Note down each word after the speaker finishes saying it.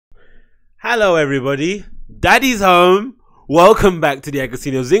Hello everybody, Daddy's home. Welcome back to the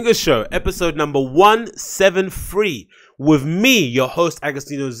Agostinho Zinga show, episode number 173 with me, your host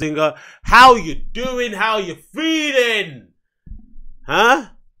Agostinho Zinga. How you doing? How you feeling?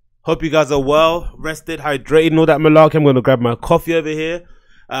 Huh? Hope you guys are well, rested, hydrated, and all that malarkey. I'm gonna grab my coffee over here.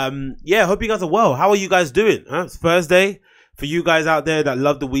 Yeah, hope you guys are well. How are you guys doing? It's Thursday. For you guys out there that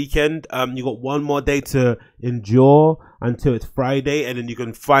love the weekend, you got one more day to endure until it's Friday, and then you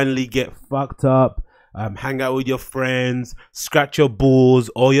can finally get fucked up, hang out with your friends, scratch your balls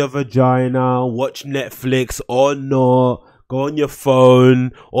or your vagina, watch Netflix or not, go on your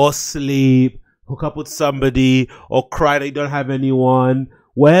phone or sleep, hook up with somebody or cry that you don't have anyone.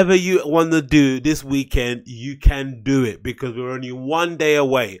 Whatever you want to do this weekend, you can do it, because we're only one day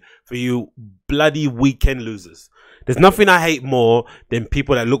away for you bloody weekend losers. There's nothing I hate more than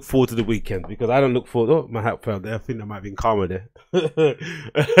people that look forward to the weekend, because I don't look forward. Oh, my hat fell there. I think that might have been karma there.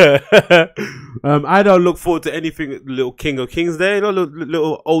 I don't look forward to anything. Little King of Kings there, you know,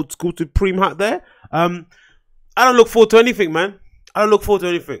 little old school Supreme hat there. I don't look forward to anything, man. I don't look forward to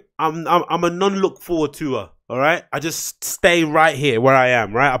anything. I'm a non-look forward to-er. All right, I just stay right here where I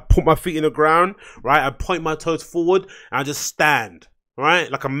am. Right, I put my feet in the ground. Right, I point my toes forward and I just stand. All right,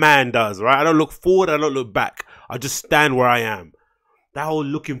 like a man does. Right, I don't look forward. I don't look back. I just stand where I am. That whole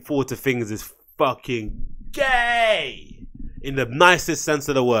looking forward to things is fucking gay, in the nicest sense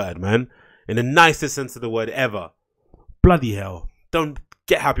of the word, man. In the nicest sense of the word ever. Bloody hell! Don't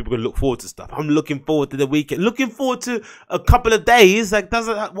get how people can look forward to stuff. I'm looking forward to the weekend. Looking forward to a couple of days. Like,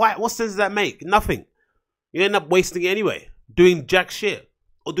 what sense does that make? Nothing. You end up wasting it anyway, doing jack shit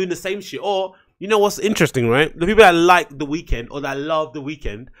or doing the same shit. Or, you know what's interesting, right? The people that like the weekend or that love the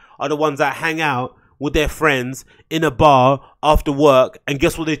weekend are the ones that hang out with their friends in a bar after work, and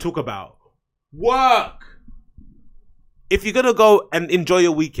guess what they talk about? Work. If you're gonna go and enjoy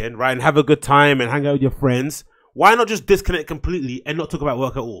your weekend, right, and have a good time and hang out with your friends, why not just disconnect completely and not talk about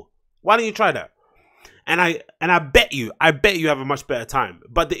work at all? Why don't you try that? And I bet you have a much better time.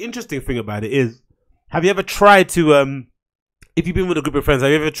 But the interesting thing about it is, have you ever tried to, if you've been with a group of friends,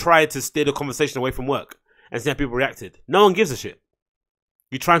 have you ever tried to steer the conversation away from work and see how people reacted? No one gives a shit.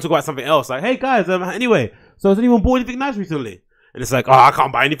 You try and talk about something else, like, hey guys, anyway, so has anyone bought anything nice recently? And it's like, oh, I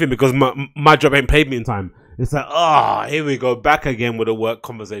can't buy anything because my job ain't paid me in time. It's like, oh, here we go back again with a work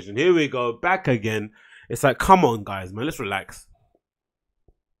conversation. Here we go back again. It's like, come on, guys, man, let's relax.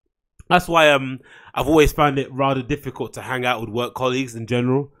 That's why I've always found it rather difficult to hang out with work colleagues in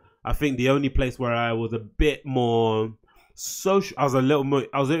general. I think the only place where I was a bit more social, I was a little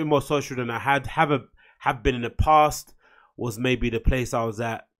bit more social than I have been in the past, was maybe the place I was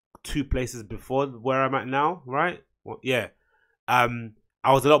at 2 places before where I'm at now, right? Well, yeah. I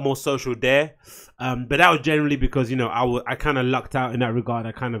was a lot more social there, but that was generally because, you know, I kind of lucked out in that regard.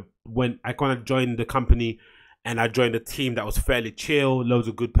 I kind of joined the company, and I joined a team that was fairly chill, loads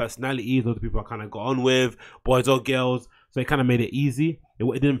of good personalities, loads of people I kind of got on with, boys or girls. So it kind of made it easy.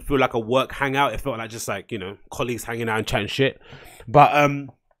 It didn't feel like a work hangout. It felt like just like, you know, colleagues hanging out and chatting shit. But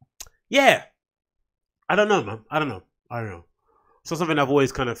yeah, I don't know, man. I don't know. So something I've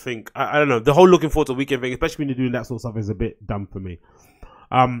always kind of think, I don't know. The whole looking forward to weekend thing, especially when you're doing that sort of stuff, is a bit dumb for me.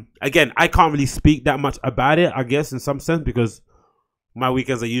 Again, I can't really speak that much about it, I guess, in some sense, because my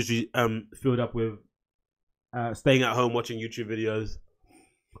weekends are usually filled up with staying at home, watching YouTube videos,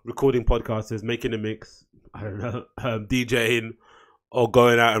 recording podcasts, making a mix, I don't know, DJing, or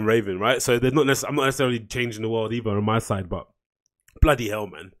going out and raving, right? So I'm not necessarily changing the world either on my side, but bloody hell,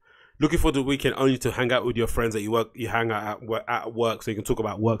 man. Looking for the weekend only to hang out with your friends that you hang out at work, so you can talk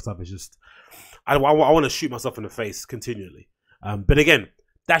about work stuff. Is just, I want to shoot myself in the face continually. But again,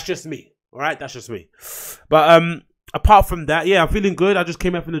 that's just me, all right? That's just me. But apart from that, yeah, I'm feeling good. I just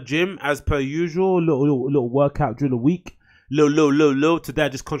came out from the gym as per usual. Little workout during the week. Low. Today I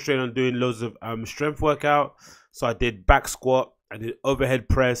just concentrated on doing loads of strength workout. So I did back squat, I did overhead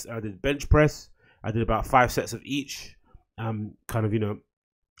press, I did bench press. I did about 5 sets of each. Kind of, you know,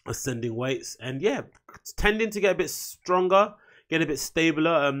 ascending weights. And yeah, it's tending to get a bit stronger, get a bit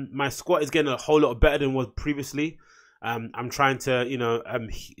stabler. My squat is getting a whole lot better than it was previously. I'm trying to, you know,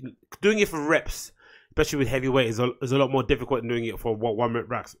 doing it for reps, especially with heavy weight, is a lot more difficult than doing it for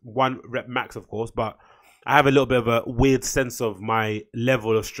one rep max, of course. But I have a little bit of a weird sense of my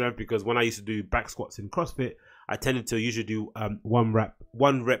level of strength, because when I used to do back squats in CrossFit, I tended to usually do one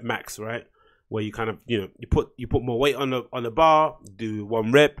rep max, right? Where you kind of, you know, you put more weight on the bar, do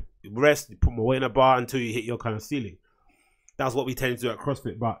 1 rep, rest, you put more weight on the bar until you hit your kind of ceiling. That's what we tend to do at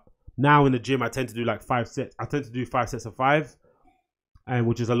CrossFit. But now in the gym, I tend to do like 5 sets. I tend to do 5 sets of 5, and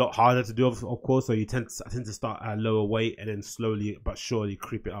which is a lot harder to do, of course. So I tend to start at a lower weight and then slowly but surely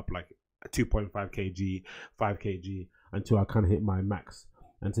creep it up, like 2.5 kg, 5 kg until I kind of hit my max.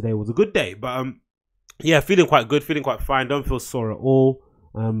 And today was a good day, but yeah, feeling quite good, feeling quite fine. Don't feel sore at all.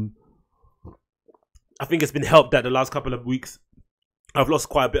 I think it's been helped that the last couple of weeks I've lost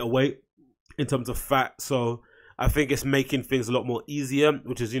quite a bit of weight in terms of fat, so I think it's making things a lot more easier,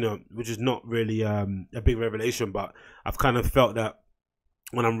 which is, you know, which is not really a big revelation, but I've kind of felt that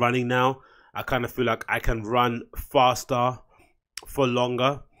when I'm running now, I kind of feel like I can run faster for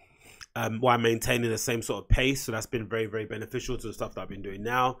longer while maintaining the same sort of pace. So that's been very, very beneficial to the stuff that I've been doing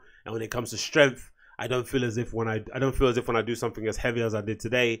now. And when it comes to strength, I don't feel as if when I do something as heavy as I did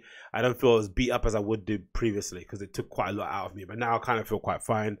today, I don't feel as beat up as I would do previously, because it took quite a lot out of me. But now I kind of feel quite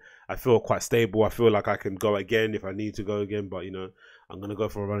fine. I feel quite stable. I feel like I can go again if I need to go again. But, you know, I'm going to go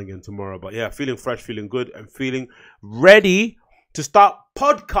for a run again tomorrow. But yeah, feeling fresh, feeling good, and feeling ready to start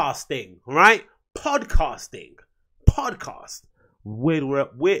podcasting, right? Podcast.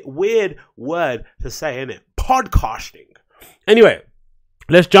 Weird word to say, isn't it? Podcasting. Anyway,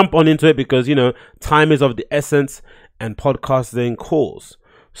 let's jump on into it, because, you know, time is of the essence and podcasting calls.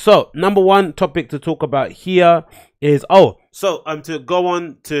 So, number one topic to talk about here is, to go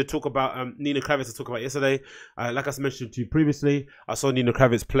on to talk about Nina Kraviz, to talk about yesterday. Like I mentioned to you previously, I saw Nina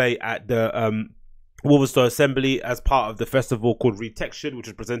Kraviz play at the Wolverstone Assembly as part of the festival called Retextured, which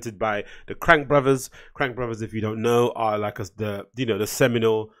was presented by the Crank Brothers. Crank Brothers, if you don't know, are like the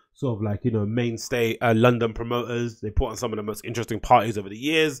seminal sort of like, you know, mainstay London promoters. They put on some of the most interesting parties over the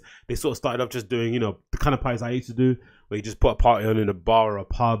years. They sort of started off just doing, you know, the kind of parties I used to do, where you just put a party on in a bar or a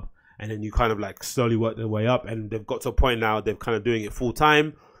pub, and then you kind of like slowly work their way up. And they've got to a point now they're kind of doing it full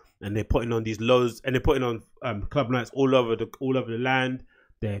time, and they're putting on these loads, and they're putting on club nights all over the land.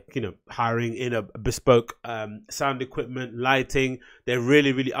 They're, you know, hiring in a bespoke sound equipment, lighting. They're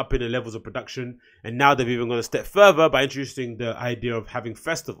really, really upping the levels of production. And now they've even gone a step further by introducing the idea of having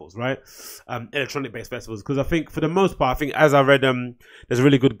festivals, right? Electronic-based festivals. Because I think, for the most part, I think as I read, there's a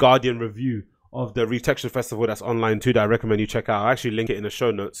really good Guardian review of the Retextured Festival that's online too, that I recommend you check out. I'll actually link it in the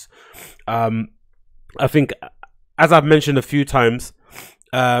show notes. I think, as I've mentioned a few times,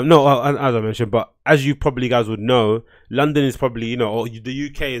 as I mentioned, but as you probably guys would know, London is probably, you know, or the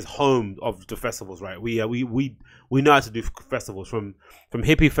UK is home of the festivals, right? We know how to do festivals, from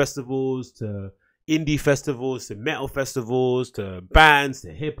hippie festivals to indie festivals to metal festivals to bands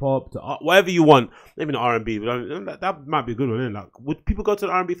to hip hop to whatever you want. Maybe not R&B, but that might be a good one. Isn't it? Like, would people go to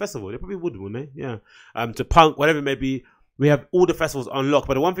an R&B festival? They probably would, wouldn't they? Yeah. To punk, whatever it may be. We have all the festivals unlocked,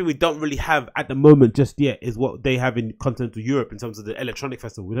 but the one thing we don't really have at the moment just yet is what they have in continental Europe in terms of the electronic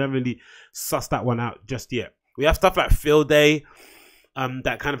festival. We don't really suss that one out just yet. We have stuff like Field Day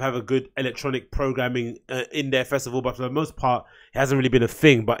that kind of have a good electronic programming in their festival, but for the most part, it hasn't really been a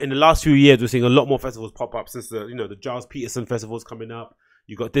thing. But in the last few years, we're seeing a lot more festivals pop up, since the Giles Peterson festivals coming up.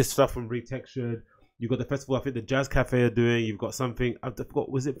 You got this stuff from Retextured. You got the festival I think the Jazz Cafe are doing. You've got something, I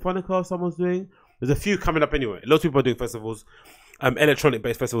forgot, was it Phonica someone's doing? There's a few coming up anyway. Lots of people are doing festivals,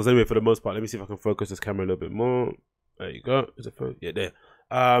 electronic-based festivals anyway, for the most part. Let me see if I can focus this camera a little bit more. There you go. Is it yeah, there.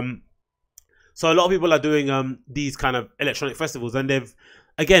 So a lot of people are doing these kind of electronic festivals, and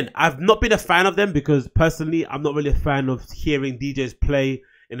I've not been a fan of them, because personally, I'm not really a fan of hearing DJs play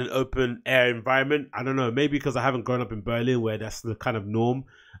in an open air environment. I don't know, maybe because I haven't grown up in Berlin, where that's the kind of norm.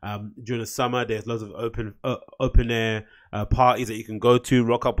 During the summer, there's loads of open air parties that you can go to,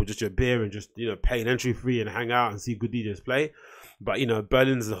 rock up with just your beer and just, you know, pay an entry fee and hang out and see good DJs play. But, you know,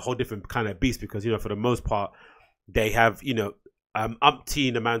 Berlin is a whole different kind of beast, because, you know, for the most part, they have, you know,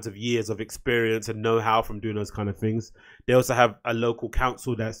 umpteen amounts of years of experience and know-how from doing those kind of things. They also have a local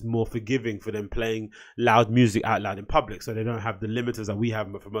council that's more forgiving for them playing loud music out loud in public, so they don't have the limiters that we have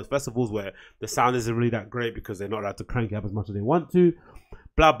for most festivals, where the sound isn't really that great because they're not allowed to crank it up as much as they want to,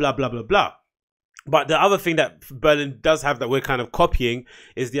 blah blah blah blah blah. But the other thing that Berlin does have that we're kind of copying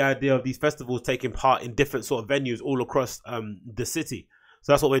is the idea of these festivals taking part in different sort of venues all across the city.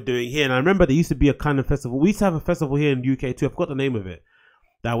 So that's what we're doing here. And I remember there used to be a kind of festival. We used to have a festival here in the UK too. I forgot the name of it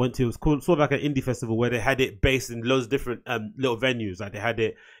that I went to. It was called sort of like an indie festival, where they had it based in loads of different little venues. Like they had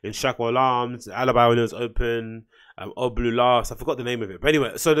it in Shackwell Arms, Alibi when it was open, Old Blue Laughs. I forgot the name of it. But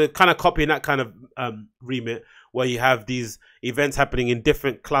anyway, so they're kind of copying that kind of remit, where you have these events happening in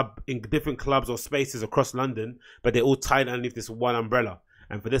different clubs or spaces across London, but they're all tied underneath this one umbrella.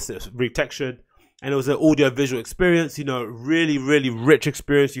 And for this, it's retextured. And it was an audio-visual experience, you know, really, really rich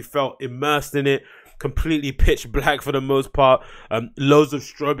experience. You felt immersed in it, completely pitch black for the most part. Loads of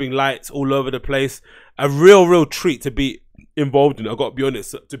strobing lights all over the place. A real treat to be involved in. I got to be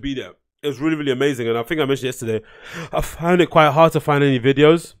honest, to be there. It was really, really amazing. And I think I mentioned yesterday, I found it quite hard to find any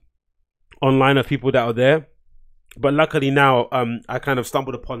videos online of people that are there. But luckily now, I kind of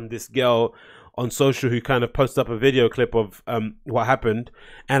stumbled upon this girl on social who kind of posted up a video clip of what happened,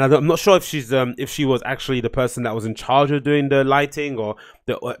 and I'm not sure if she was actually the person that was in charge of doing the lighting or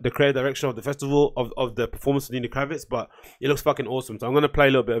the creative direction of the festival of the performance of Nina Kraviz. But it looks fucking awesome. So I'm gonna play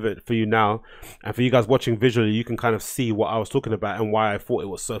a little bit of it for you now, and for you guys watching visually, you can kind of see what I was talking about and why I thought it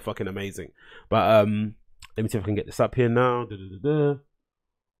was so fucking amazing. But let me see if I can get this up here now.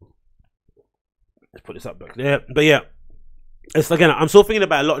 Let's put this up back there. But yeah, it's again, I'm still thinking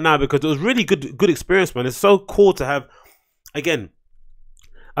about it a lot now because it was really good experience, man. It's so cool to have. Again,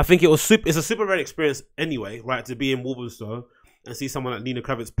 I think it's a super rare experience anyway, right? To be in Walthamstow and see someone like Nina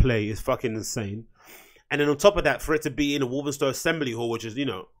Kraviz play is fucking insane. And then on top of that, for it to be in a Walthamstow Assembly Hall, which is, you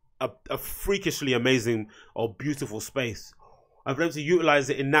know, a freakishly amazing or beautiful space, and for them to utilize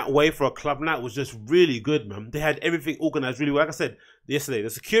it in that way for a club night was just really good, man. They had everything organized really well. Like I said yesterday,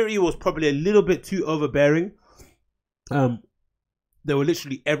 the security was probably a little bit too overbearing. They were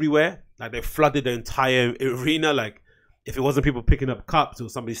literally everywhere. Like, they flooded the entire arena. Like, if it wasn't people picking up cups, it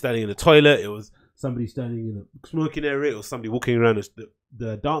was somebody standing in the toilet. It was somebody standing in the smoking area. It was somebody walking around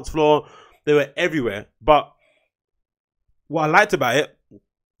the dance floor. They were everywhere. But what I liked about it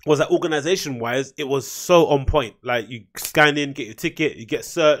was that organization-wise, it was so on point. Like, you scan in, get your ticket, you get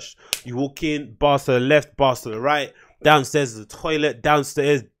searched, you walk in, bars to the left, bars to the right. Downstairs is a toilet.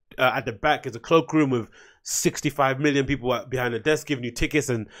 Downstairs at the back is a cloakroom with 65 million people behind the desk giving you tickets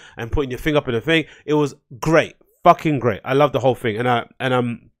and putting your finger up in the thing. It was great, fucking great. I love the whole thing. And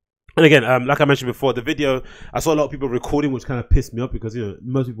again, like I mentioned before, the video, I saw a lot of people recording, which kind of pissed me off because, you know,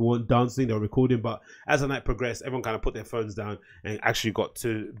 most people weren't dancing, they were recording. But as the night progressed, everyone kind of put their phones down and actually got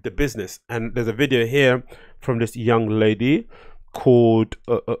to the business. And there's a video here from this young lady called,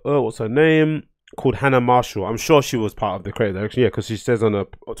 what's her name? Called Hannah Marshall. I'm sure she was part of the creative direction. Yeah, because she says on her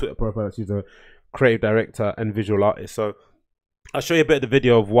Twitter profile that she's a creative director and visual artist. So I'll show you a bit of the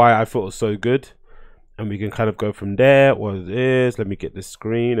video of why I thought it was so good. And we can kind of go from there. What it is. Let me get this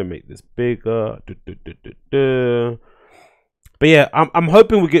screen and make this bigger. But yeah, I'm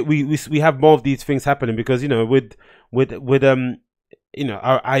hoping we have more of these things happening because, you know, with you know,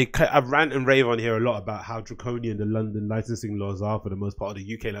 I rant and rave on here a lot about how draconian the London licensing laws are for the most part, or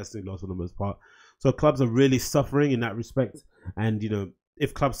the UK licensing laws for the most part. So clubs are really suffering in that respect. And, you know,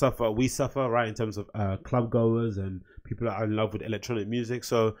 if clubs suffer, we suffer, right? In terms of club goers and people that are in love with electronic music.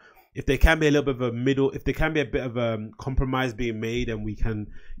 So if there can be a little bit of a middle, if there can be a bit of a compromise being made, and we can,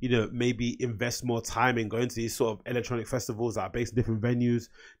 you know, maybe invest more time in going to these sort of electronic festivals that are based in different venues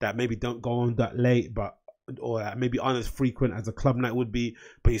that maybe don't go on that late, but or maybe aren't as frequent as a club night would be,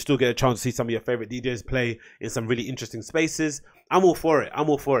 but you still get a chance to see some of your favorite DJs play in some really interesting spaces. I'm all for it. I'm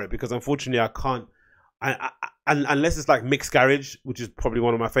all for it because unfortunately I can't. Unless it's like Mixed Garage, which is probably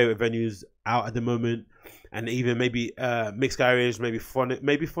one of my favorite venues out at the moment, and even maybe Mixed Garage, maybe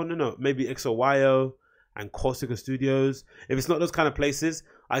XOYO and Corsica Studios. If it's not those kind of places,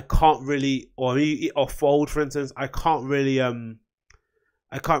 I can't really, or Fold, for instance, I can't really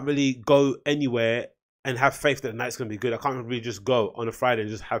go anywhere and have faith that the night's going to be good. I can't really just go on a Friday and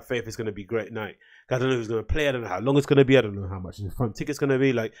just have faith it's going to be a great night. I don't know who's going to play. I don't know how long it's going to be. I don't know how much the front ticket's going to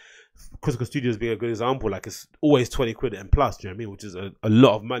be. Like, Corsica Studios being a good example. Like, it's always 20 quid and plus, do you know what I mean? Which is a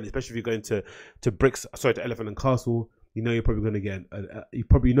lot of money, especially if you're going to Elephant and Castle. You know you're probably going to get, you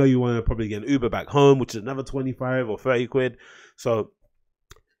probably know you want to probably get an Uber back home, which is another 25 or 30 quid. So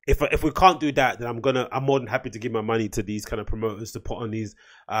if we can't do that, then I'm more than happy to give my money to these kind of promoters to put on these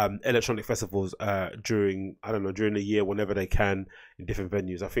electronic festivals during the year, whenever they can, in different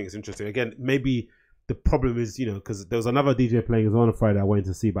venues. I think it's interesting. Again, maybe the problem is, you know, because there was another DJ playing as well on a Friday I wanted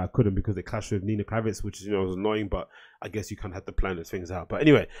to see, but I couldn't because it clashed with Nina Kraviz, which, you know, was annoying, but I guess you kind of have to plan those things out. But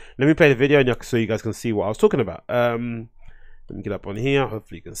anyway, let me play the video so you guys can see what I was talking about. Let me get up on here.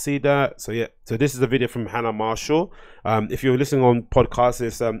 Hopefully you can see that. So yeah, so this is a video from Hannah Marshall. If you're listening on podcasts,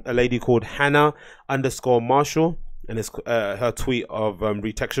 it's a lady called Hannah_Marshall, and it's her tweet of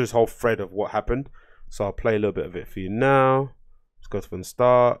retexturing this whole thread of what happened. So I'll play a little bit of it for you now. Let's go from the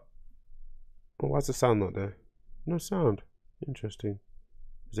start. Oh, why is the sound not there? No sound. Interesting.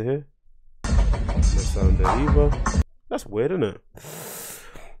 Is it here? No sound there either. That's weird, isn't it?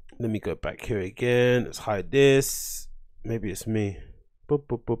 Let me go back here again. Let's hide this. Maybe it's me. I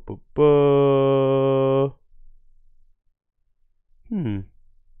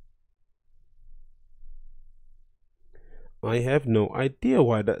have no idea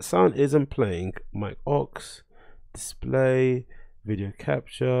why that sound isn't playing. Mic aux, display, video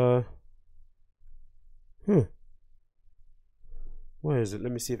capture. Where is it?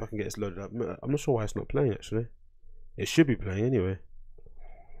 Let me see if I can get this loaded up. I'm not sure why it's not playing actually. It should be playing anyway.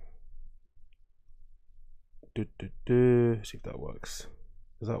 See if that works.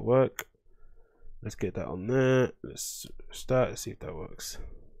 Does that work? Let's get that on there. Let's start. Let's see if that works.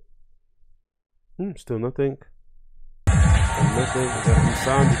 Still nothing. Nothing. Is that any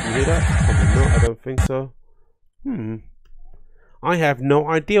sound? You can hear that? Probably not. I don't think so. I have no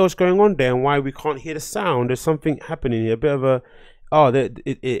idea what's going on there and why we can't hear the sound. There's something happening here. A bit of a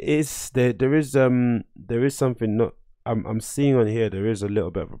there is something not I'm seeing on here. There is a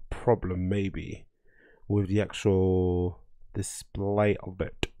little bit of a problem maybe with the actual display of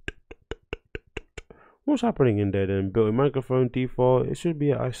it. What's happening in there then? Built-in microphone default. It should be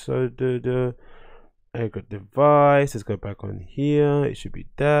ISO the aggregate device. Let's go back on here. It should be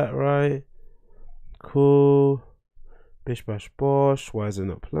that, right? Cool. Bish bash bosh. Why is it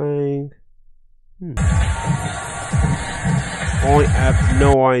not playing? I have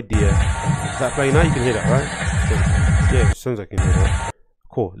no idea. Is that playing now? You can hear that, right? Yeah, it sounds like you can hear that.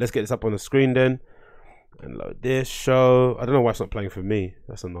 Cool. Let's get this up on the screen then. And load this show. I don't know why it's not playing for me.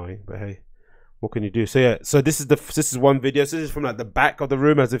 That's annoying, but hey. What can you do? So yeah, so this is one video. So this is from like the back of the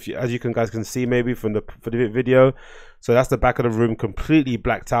room, as you guys can see maybe from the video. So that's the back of the room, completely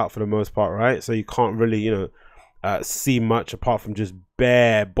blacked out for the most part, right? So you can't really see much apart from just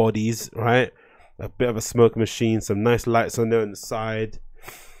bare bodies, right? A bit of a smoke machine, some nice lights on there on the side,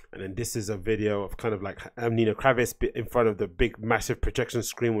 and then this is a video of kind of like Nina Kraviz in front of the big massive projection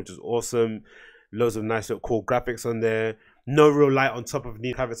screen, which is awesome. Loads of nice little cool graphics on there. No real light on top of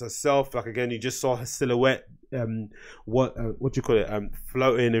Nina Kraviz herself. Like again, you just saw her silhouette, what do you call it,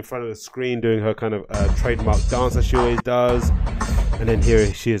 floating in front of the screen, doing her kind of trademark dance that she always does. And then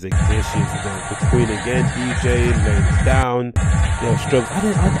here she is again. Here she is again, the queen again, DJing, laying it down. Strobe. I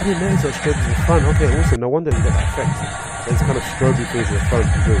didn't notice those strobes in the front. Okay, awesome. No wonder you got that effect. There's kind of strobe things in the front,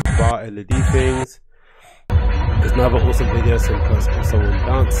 little bar LED things. There's another awesome video, someone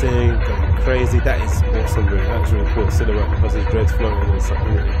dancing, going crazy. That is awesome. That's really cool. Silhouette because his dreads floating or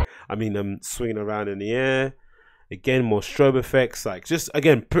something. I mean, swinging around in the air. Again, more strobe effects. Like just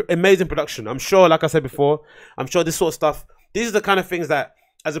again, amazing production. I'm sure, like I said before, I'm sure this sort of stuff. These are the kind of things that,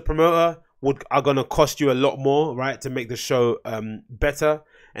 as a promoter, are gonna cost you a lot more, right, to make the show better.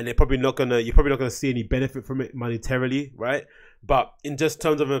 And you're probably not gonna see any benefit from it monetarily, right? But in just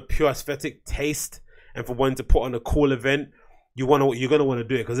terms of a pure aesthetic taste, and for wanting to put on a cool event, you're gonna want to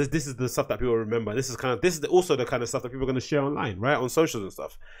do it because this is the stuff that people remember. This is also the kind of stuff that people are gonna share online, right, on socials and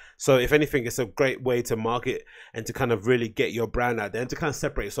stuff. So if anything, it's a great way to market and to kind of really get your brand out there and to kind of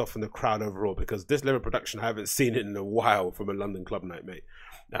separate yourself from the crowd overall. Because this level of production, I haven't seen it in a while from a London club night, mate.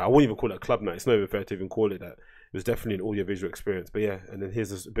 I wouldn't even call it a club night. It's not even fair to even call it that. It was definitely an audio-visual experience. But yeah, and then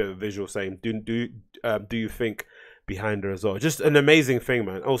here's a bit of a visual saying, do you think behind her as well? Just an amazing thing,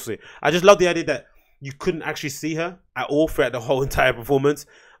 man. Also, I just love the idea that you couldn't actually see her at all throughout the whole entire performance.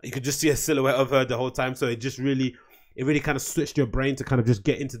 You could just see a silhouette of her the whole time. So it really kind of switched your brain to kind of just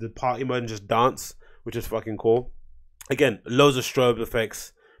get into the party mode and just dance, which is fucking cool. Again, loads of strobe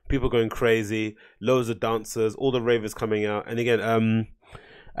effects, people going crazy, loads of dancers, all the ravers coming out. And again,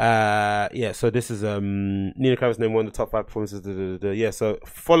 yeah, so this is Nina Kraviz named one of the top 5 performances. Yeah, so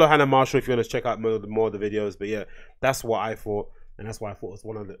follow Hannah Marshall if you want to check out more of the videos. But yeah, that's what I thought. And that's why I thought it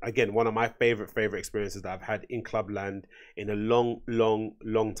was one of my favorite experiences that I've had in Clubland in a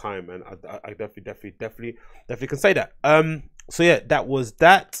long time, and I definitely can say that. So yeah, that was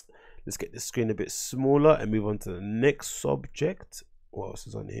that. Let's get the screen a bit smaller and move on to the next subject. What else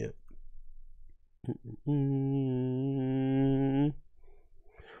is on here?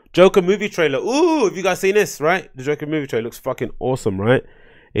 Joker movie trailer. Ooh, have you guys seen this? Right, the Joker movie trailer looks fucking awesome, right?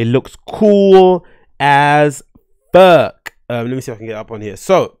 It looks cool as fuck. Let me see if I can get up on here.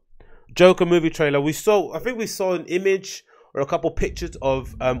 So, Joker movie trailer. I think we saw an image or a couple pictures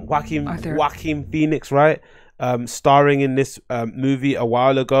of Joaquin Phoenix, right? Starring in this movie a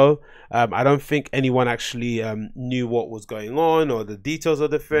while ago. I don't think anyone actually knew what was going on or the details of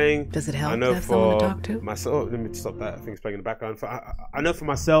the thing. Does it help to have someone to talk to? Myself, let me stop that. I think it's playing in the background. I know for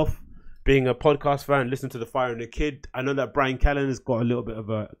myself, being a podcast fan, listening to The Fire and the Kid, I know that Brian Callen has got a little bit of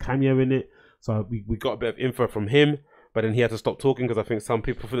a cameo in it. So we got a bit of info from him. But then he had to stop talking because I think some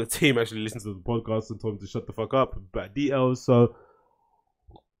people from the team actually listened to the podcast and told him to shut the fuck up. Bad details. So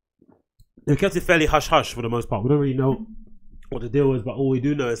we kept it fairly hush-hush for the most part. We don't really know what the deal is, but all we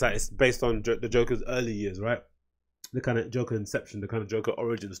do know is that it's based on the Joker's early years, right? The kind of Joker inception, the kind of Joker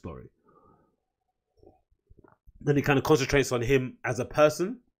origin story. Then it kind of concentrates on him as a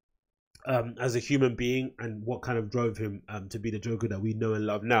person, as a human being, and what kind of drove him to be the Joker that we know and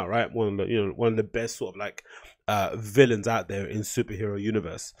love now, right? One of the best sort of like villains out there in superhero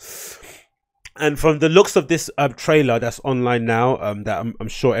universe. And from the looks of this trailer that's online now, that I'm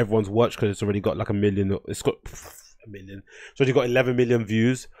sure everyone's watched because it's already got like a million. It's got a million. It's already got 11 million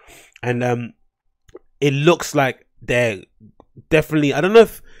views, and it looks like they're definitely. I don't know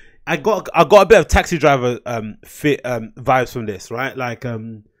if I got a bit of Taxi Driver vibes from this, right? Like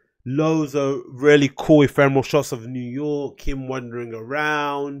loads of really cool ephemeral shots of New York, him wandering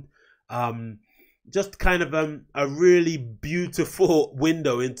around, just kind of a really beautiful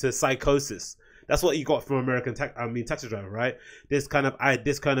window into psychosis. That's what you got from Taxi Driver, right? This kind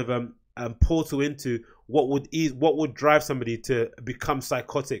of portal into what would drive somebody to become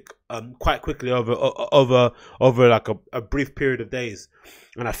psychotic quite quickly over like a brief period of days.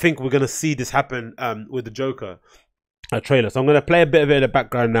 And I think we're gonna see this happen with the Joker trailer. So I'm gonna play a bit of it in the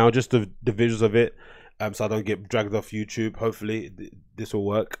background now, just the visuals of it, so I don't get dragged off YouTube. Hopefully this will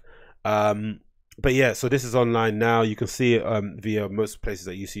work. But yeah, so this is online now. You can see it via most places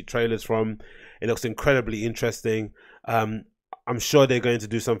that you see trailers from. It looks incredibly interesting. I'm sure they're going to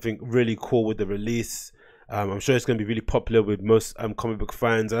do something really cool with the release. I'm sure it's going to be really popular with most comic book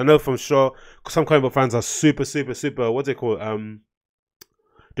fans. And I know from sure some comic book fans are super, what's it called?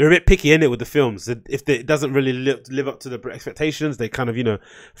 They're a bit picky in it with the films. If it doesn't really live up to the expectations, they kind of, you know,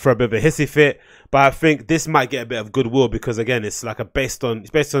 throw a bit of a hissy fit. But I think this might get a bit of goodwill because, again, it's like based on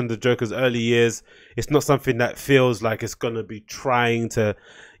the Joker's early years. It's not something that feels like it's gonna be trying to,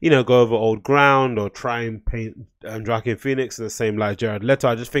 you know, go over old ground or try and paint Joaquin Phoenix in the same light as Jared Leto.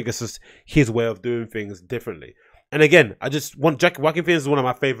 I just think it's just his way of doing things differently. And again, I just want Joaquin Phoenix is one of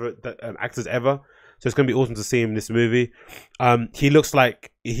my favorite actors ever. So it's going to be awesome to see him in this movie. He looks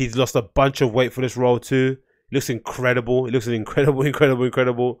like he's lost a bunch of weight for this role too. He looks incredible. He looks incredible.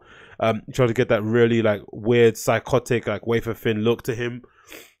 Trying to get that really like weird, psychotic, like wafer thin look to him.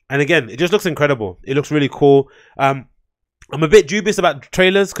 And again, it just looks incredible. It looks really cool. I'm a bit dubious about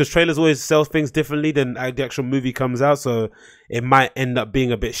trailers because trailers always sell things differently than the actual movie comes out. So it might end up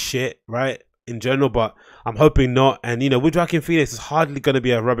being a bit shit, right? In general, but I'm hoping not. And you know, with Joaquin Phoenix, it's hardly going to be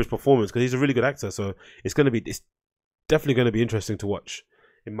a rubbish performance because he's a really good actor. So it's definitely going to be interesting to watch,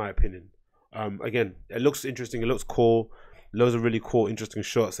 in my opinion. Again, it looks interesting. It looks cool. Loads of really cool, interesting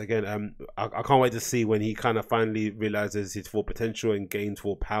shots. Again, I can't wait to see when he kind of finally realizes his full potential and gains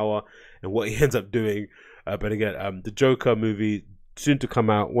full power and what he ends up doing. But again, the Joker movie soon to come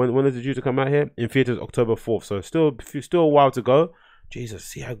out. When is it due to come out here? In theaters, October 4th. So still a while to go. Jesus,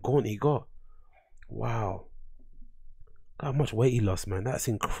 see how gaunt he got. Wow. God, how much weight he lost, man. That's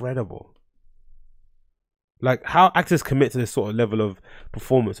incredible. Like, how actors commit to this sort of level of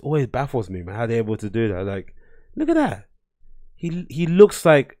performance always baffles me, man. How they're able to do that. Like, look at that. He looks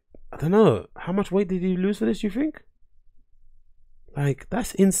like, I don't know, how much weight did he lose for this, you think? Like,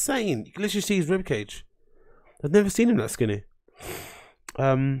 that's insane. You can literally see his ribcage. I've never seen him that skinny.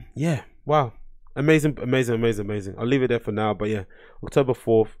 Yeah, wow. Amazing. I'll leave it there for now. But yeah, October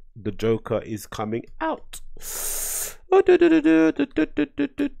 4th, the Joker is coming out. What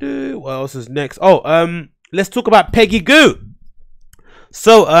else is next? Oh, let's talk about Peggy Gou.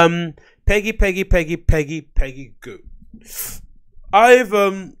 So, Peggy Gou.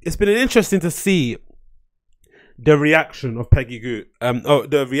 It's been interesting to see the reaction of Peggy Gou,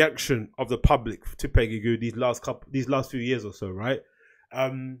 the reaction of the public to Peggy Gou these last few years or so, right?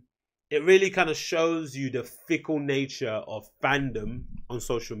 It really kind of shows you the fickle nature of fandom on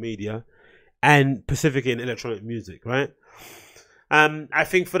social media and specifically in electronic music, right? I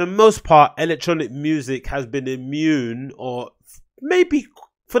think for the most part, electronic music has been immune, or maybe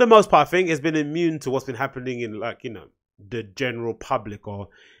for the most part, I think it's been immune to what's been happening in, like, you know, the general public or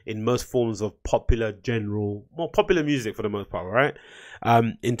in most forms of more popular music for the most part, right?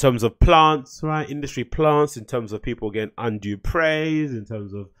 In terms of plants, right? Industry plants, in terms of people getting undue praise, in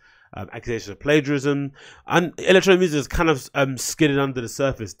terms of accusations of plagiarism, and electronic music is kind of skidding under the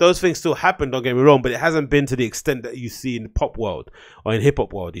surface. Those things still happen, don't get me wrong, but it hasn't been to the extent that you see in the pop world or in hip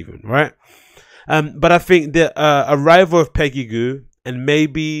hop world even, right? But I think the arrival of Peggy Gou, and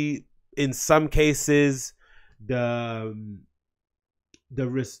maybe in some cases the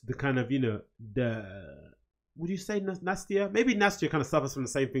kind of, you know, would you say Nastia? Maybe Nastia kind of suffers from the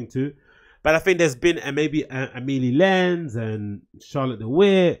same thing too. But I think there's been maybe Amelie Lenz and Charlotte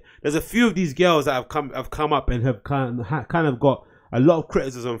DeWitt. There's a few of these girls that have come up and have kind of got a lot of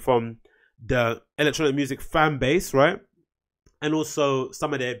criticism from the electronic music fan base, right? And also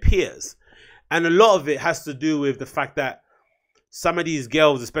some of their peers. And a lot of it has to do with the fact that some of these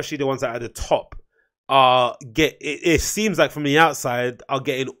girls, especially the ones that are at the top, it seems like from the outside are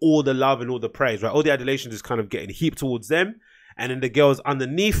getting all the love and all the praise, right? All the adulation is kind of getting heaped towards them. And then the girls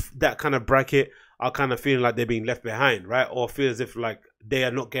underneath that kind of bracket are kind of feeling like they're being left behind, right? Or feel as if like they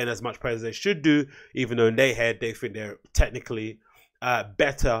are not getting as much praise as they should do, even though in their head they think they're technically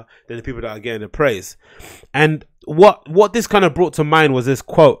better than the people that are getting the praise. And what this kind of brought to mind was this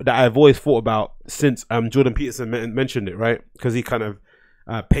quote that I've always thought about since Jordan Peterson mentioned it, right? Because he kind of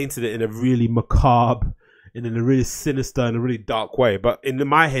painted it in a really macabre and in a really sinister and a really dark way. But in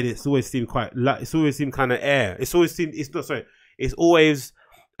my head, it's always seemed kind of air. It's always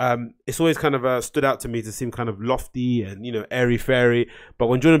kind of stood out to me to seem kind of lofty and, you know, airy fairy. But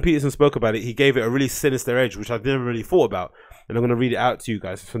when Jordan Peterson spoke about it, he gave it a really sinister edge, which I've never really thought about. And I'm going to read it out to you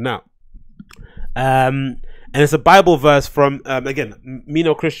guys for now. And it's a Bible verse from, again, me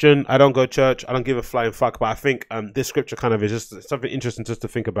no Christian, I don't go to church, I don't give a flying fuck, but I think this scripture kind of is just something interesting just to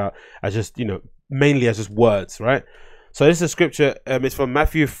think about as just, you know, mainly as just words, right? So this is a scripture, it's from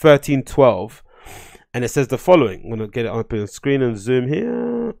Matthew 13:12, and it says the following. I'm going to get it up on the screen and zoom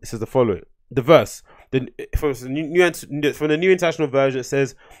here. It says the following. The verse, from the New International Version, it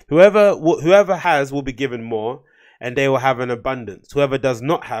says, whoever has will be given more, and they will have an abundance. Whoever does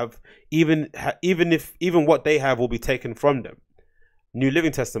not have, even what they have will be taken from them. New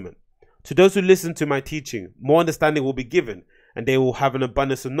Living Testament. To those who listen to my teaching, more understanding will be given, and they will have an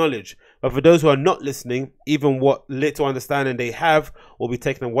abundance of knowledge. But for those who are not listening, even what little understanding they have will be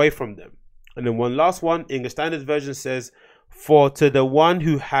taken away from them. And then one last one, English Standard Version says, for to the one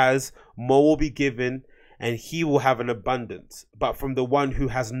who has, more will be given, and he will have an abundance. But from the one who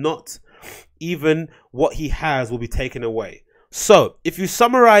has not, even what he has will be taken away. So if you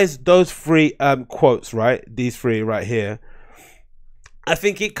summarize those three quotes, right, these three right here, I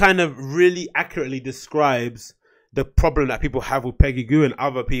think it kind of really accurately describes the problem that people have with Peggy Gou and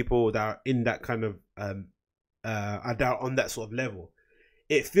other people that are in that kind of are on that sort of level.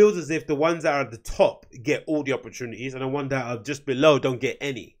 It feels as if the ones that are at the top get all the opportunities, and the ones that are just below don't get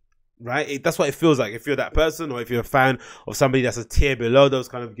any. Right? That's what it feels like if you're that person, or if you're a fan of somebody that's a tier below those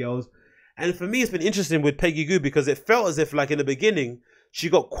kind of girls. And for me, it's been interesting with Peggy Gou because it felt as if, like, in the beginning, she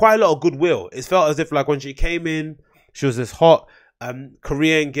got quite a lot of goodwill. It felt as if, like, when she came in, she was this hot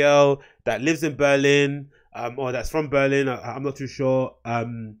Korean girl that lives in Berlin, or that's from Berlin. I'm not too sure.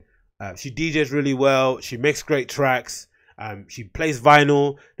 She DJs really well. She makes great tracks. She plays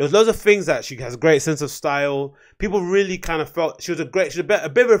vinyl. There's loads of things that she has a great sense of style. People really kind of felt she was a bit of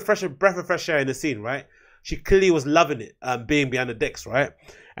a breath of fresh air in the scene, right? She clearly was loving it, being behind the decks, right?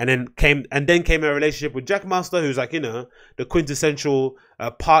 And then came a relationship with Jack Master, who's like, you know, the quintessential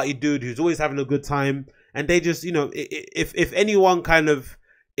party dude who's always having a good time. And they just, you know, if anyone kind of,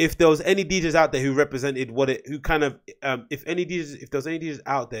 if there was any DJs out there who represented if there was any DJs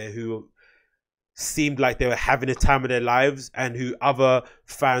out there who seemed like they were having a time of their lives and who other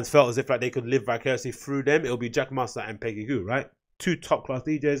fans felt as if like they could live vicariously through them, it'll be Jack Master and Peggy Gou, right? Two top class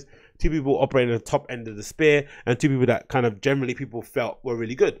DJs, two people operating at the top end of the spear, and two people that kind of generally people felt were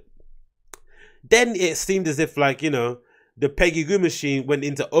really good. Then it seemed as if, like, you know, the Peggy Gou machine went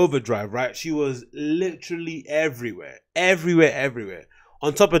into overdrive, right? She was literally everywhere.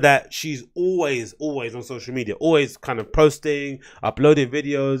 On top of that, she's always on social media, always kind of posting, uploading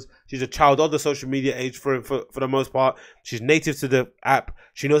videos. She's a child of the social media age for the most part. She's native to the app.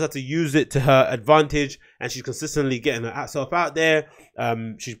 She knows how to use it to her advantage, and she's consistently getting herself out there.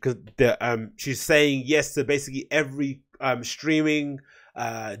 She's saying yes to basically every streaming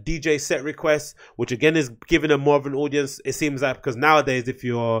DJ set request, which again is giving her more of an audience. It seems like, because nowadays, if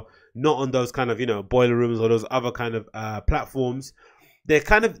you're not on those kind of, you know, boiler rooms or those other kind of platforms, they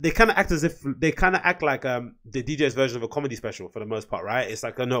kind of act as if they kind of act like the DJ's version of a comedy special for the most part, right? It's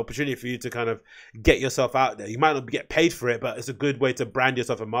like an opportunity for you to kind of get yourself out there. You might not get paid for it, but it's a good way to brand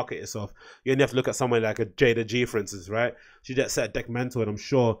yourself and market yourself. You only have to look at someone like a Jada G, for instance, right? She just set a deck mentor, and I'm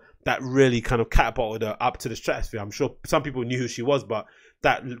sure that really kind of catapulted her up to the stratosphere. I'm sure some people knew who she was, but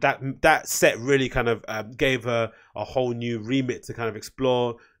that set really kind of gave her a whole new remit to kind of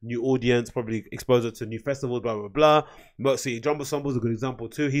explore new audience, probably expose her to new festivals, blah blah blah. Mostly Jumbo Sumble is a good example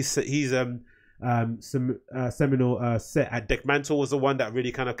too. He's seminal set at Deck Mantle was the one that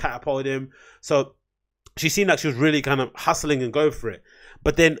really kind of catapulted him. So she seemed like she was really kind of hustling and going for it.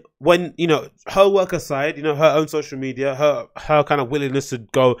 But then when, you know, her work aside, you know, her own social media, her kind of willingness to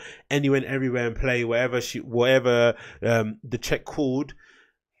go anywhere and everywhere and play wherever the check called.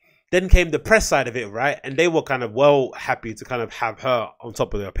 Then came the press side of it, right? And they were kind of well happy to kind of have her on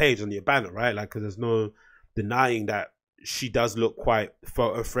top of their page on their banner, right? Like, because there's no denying that she does look quite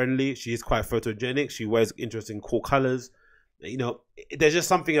photo friendly. She is quite photogenic. She wears interesting, cool colors. You know, there's just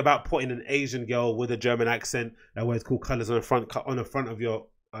something about putting an Asian girl with a German accent that wears cool colors on the front of your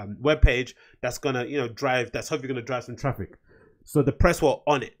webpage that's gonna, you know, that's hopefully gonna drive some traffic. So the press were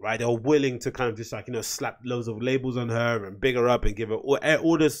on it, right? They were willing to kind of just like, you know, slap loads of labels on her and big her up and give her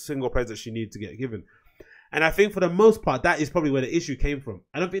all the single praise that she needed to get given. And I think for the most part, that is probably where the issue came from.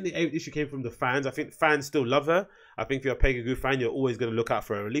 I don't think the issue came from the fans. I think fans still love her. I think if you're a Peggy Gou fan, you're always going to look out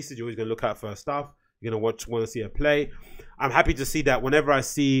for her releases. You're always going to look out for her stuff. You're going to want to see her play. I'm happy to see that whenever I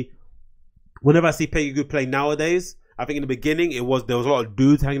see Peggy Gou play nowadays, I think in the beginning, there was a lot of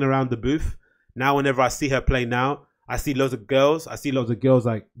dudes hanging around the booth. Now, whenever I see her play now, I see loads of girls. I see loads of girls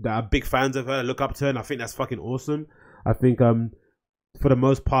like that are big fans of her, look up to her, and I think that's fucking awesome. I think for the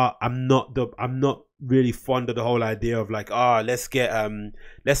most part, I'm not really fond of the whole idea of like, let's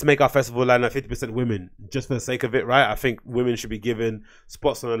make our festival lineup 50% women just for the sake of it, right? I think women should be given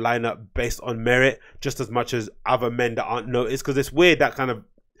spots on a lineup based on merit just as much as other men that aren't noticed, because it's weird, that kind of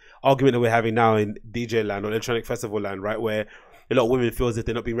argument that we're having now in DJ land or electronic festival land, right, where a lot of women feel as if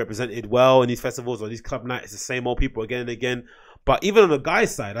they're not being represented well in these festivals or these club nights. It's the same old people again and again. But even on the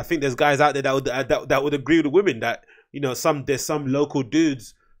guys' side, I think there's guys out there that would agree with the women that, you know, there's some local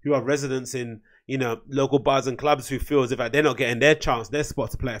dudes who are residents in, you know, local bars and clubs who feel as if like, they're not getting their chance, their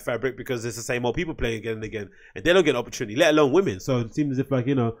spot to play at Fabric because it's the same old people playing again and again, and they don't get an opportunity, let alone women. So it seems as if like,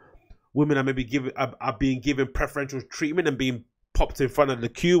 you know, women are maybe are being given preferential treatment and being popped in front of the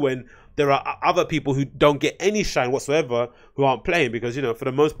queue when there are other people who don't get any shine whatsoever who aren't playing, because, you know, for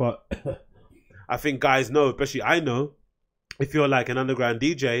the most part, I think guys know, especially I know, if you're like an underground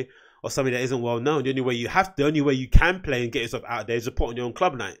DJ or somebody that isn't well known, the only way you can play and get yourself out there is to put on your own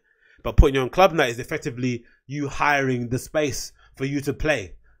club night. But putting your own club night is effectively you hiring the space for you to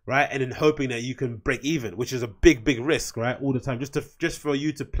play, right? And then hoping that you can break even, which is a big risk, right? All the time, just for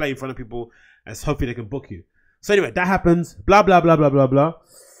you to play in front of people and hoping they can book you. So anyway, that happens. Blah blah blah blah blah blah.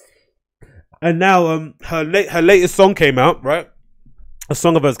 And now her latest song came out, right? A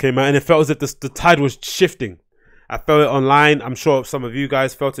song of hers came out, and it felt as if the tide was shifting. I felt it online. I'm sure some of you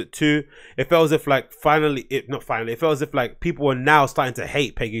guys felt it too. It felt as if like it felt as if like people were now starting to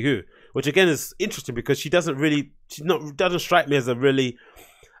hate Peggy Gou, which again is interesting because she doesn't strike me as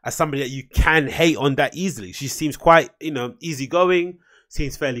somebody that you can hate on that easily. She seems quite, you know, easygoing,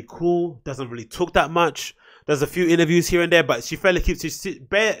 seems fairly cool, doesn't really talk that much. There's a few interviews here and there, but she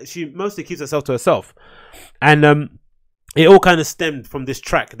mostly keeps herself to herself. And it all kind of stemmed from this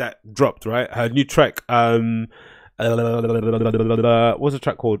track that dropped, right? Her new track, what's the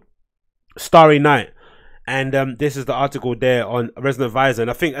track called? Starry Night. And this is the article there on Resident Advisor.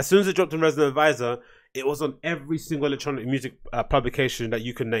 And I think as soon as it dropped on Resident Advisor, it was on every single electronic music publication that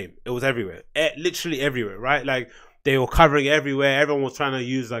you can name. It was everywhere, literally everywhere, right? Like they were covering everywhere. Everyone was trying to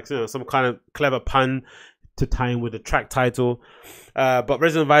use like, you know, some kind of clever pun to tie in with the track title. But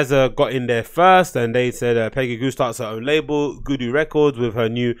Resident Advisor got in there first, and they said Peggy Gou starts her own label, Goudou Records, with her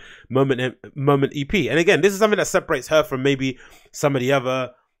new Moment EP. And again, this is something that separates her from maybe some of the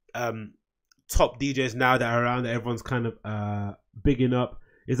other top DJs now that are around that everyone's kind of bigging up,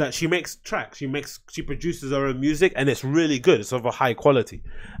 is that she makes tracks, she produces her own music, and it's really good. It's of a high quality.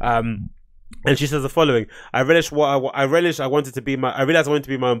 And she says the following: I realized I wanted to be my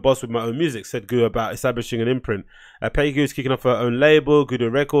own boss with my own music, said Gou about establishing an imprint. Peggy Gou is kicking off her own label,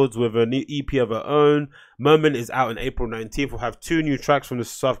 Goudou Records, with a new EP of her own. Moment is out on April 19th. We'll have 2 new tracks from the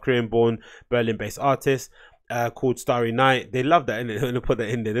South Korean-born Berlin-based artist called Starry Night. They love that, innit? They're going to put that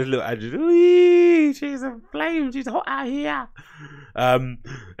in there. There's a little adjective. She's a flame. She's hot out here.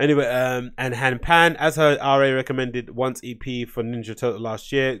 Anyway, and Han Pan, as her RA recommended once EP for Ninja Turtle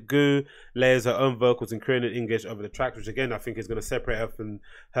last year, Gou layers her own vocals in Korean and English over the tracks, which again I think is going to separate her from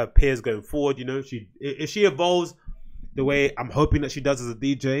her peers going forward. You know, if she evolves the way I'm hoping that she does as a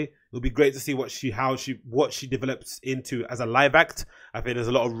DJ, it'll be great to see what she develops into as a live act. I think there's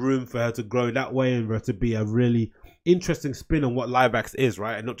a lot of room for her to grow that way and for her to be a really interesting spin on what live acts is,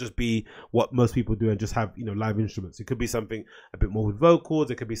 right? And not just be what most people do and just have, you know, live instruments. It could be something a bit more with vocals.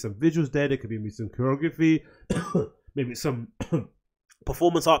 There could be some visuals there. There could be some choreography, maybe some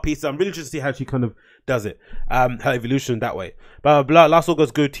performance art pieces. I'm really interested to see how she kind of does it. Her evolution that way. Blah blah blah. Last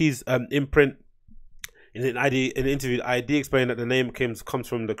August, Gou teased imprint. In an interview, ID explained that the name comes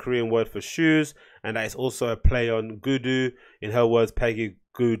from the Korean word for shoes, and that it's also a play on Goudou. In her words, Peggy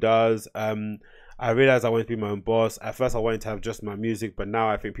Gou does. I realized I wanted to be my own boss. At first, I wanted to have just my music, but now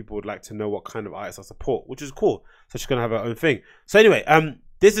I think people would like to know what kind of artists I support, which is cool. So she's gonna have her own thing. So anyway,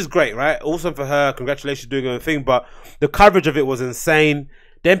 this is great, right? Awesome for her. Congratulations, doing her own thing. But the coverage of it was insane.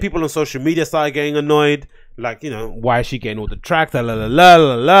 Then people on social media started getting annoyed, like, you know, why is she getting all the tracks? La la la la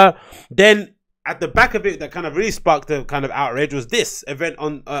la la. Then at the back of it, that kind of really sparked the kind of outrage was this event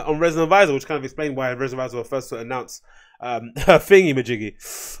on Resident Advisor, which kind of explained why Resident Advisor was first to announce her thingy majiggy,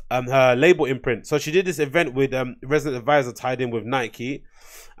 her label imprint. So she did this event with Resident Advisor tied in with Nike.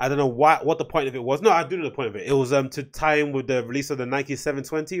 I don't know what the point of it was. No, I do know the point of it. It was to tie in with the release of the Nike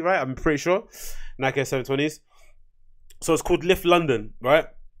 720, right? I'm pretty sure Nike 720s. So it's called Lift London, right?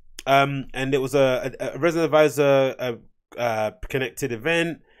 And it was a Resident Advisor connected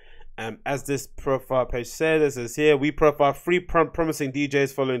event. As this profile page said, it says here, we profile 3 promising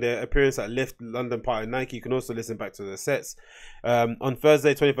DJs following their appearance at Lift London part of Nike. You can also listen back to the sets. On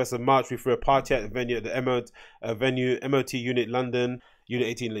Thursday, 21st of March, we threw a party at the venue at the MOT Unit London, Unit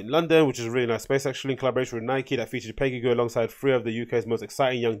 18 in London, which is a really nice space actually, in collaboration with Nike, that featured Peggy Gou alongside 3 of the UK's most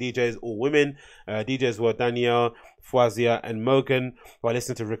exciting young DJs, all women. DJs were Danielle, Fawzia and Morgan, while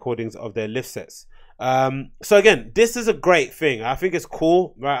listening to recordings of their Lift sets. So again, this is a great thing. I think it's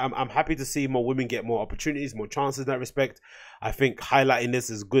cool, right? I'm happy to see more women get more opportunities, more chances in that respect. I think highlighting this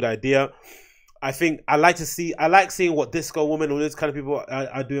is a good idea. I think I like seeing what disco women or this kind of people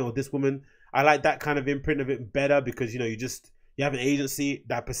are doing, or this woman. I like that kind of imprint of it better, because, you know, you have an agency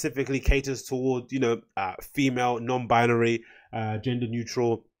that specifically caters toward, you know, female, non-binary, gender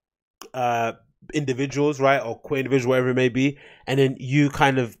neutral individuals, right? Or queer individuals, whatever it may be. And then you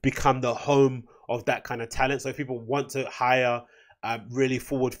kind of become the home of that kind of talent. So if people want to hire really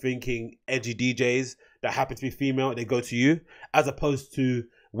forward-thinking, edgy DJs that happen to be female, they go to you, as opposed to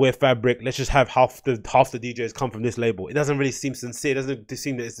wear fabric. Let's just have half the DJs come from this label. It doesn't really seem sincere. It doesn't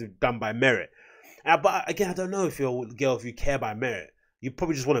seem that it's done by merit. But again, I don't know if you're a girl, if you care by merit. You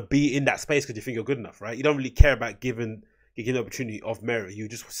probably just want to be in that space because you think you're good enough, right? You don't really care about giving the opportunity of merit. You're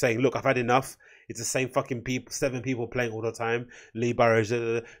just saying, look, I've had enough. It's the same fucking people, 7 people playing all the time. Lee Burrows, do you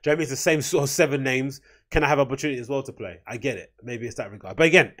know what I mean? It's the same sort of 7 names. Can I have opportunity as well to play? I get it. Maybe it's that regard. But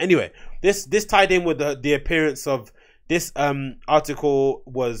again, anyway, this tied in with the appearance of this article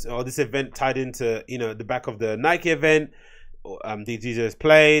was, or this event tied into, you know, the back of the Nike event. The DJs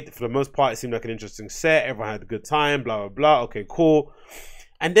played. For the most part, it seemed like an interesting set. Everyone had a good time, blah, blah, blah. Okay, cool.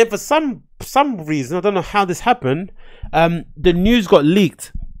 And then for some reason, I don't know how this happened, the news got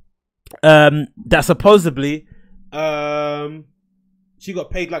leaked that supposedly she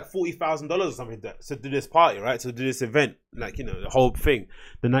got paid like $40,000 or something to do this party, right? To do this event, like, you know, the whole thing,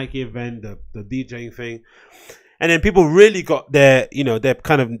 the Nike event, the DJing thing. And then people really got their, you know, their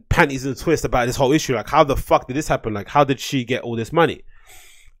kind of panties in a twist about this whole issue. Like, how the fuck did this happen? Like, how did she get all this money?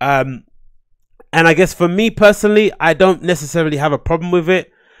 And I guess for me personally, I don't necessarily have a problem with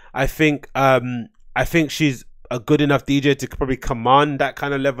it. I think she's a good enough DJ to probably command that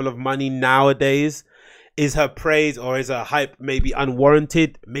kind of level of money nowadays. Is her praise or is her hype maybe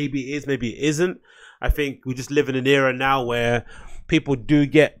unwarranted? Maybe it is, maybe it isn't. I think we just live in an era now where people do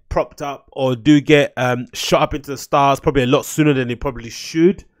get propped up or do get shot up into the stars probably a lot sooner than they probably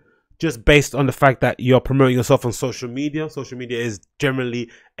should, just based on the fact that you're promoting yourself on social media. Social media is generally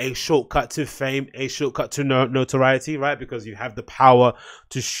a shortcut to fame, a shortcut to notoriety, right? Because you have the power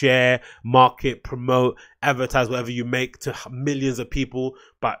to share, market, promote, advertise whatever you make to millions of people,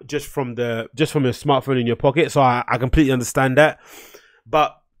 but just from your smartphone in your pocket. So I completely understand that.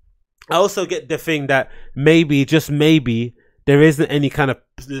 But I also get the thing that maybe, just maybe, there isn't any kind of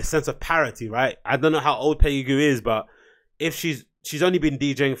sense of parity, right? I don't know how old Peggy Gou is, but if she's only been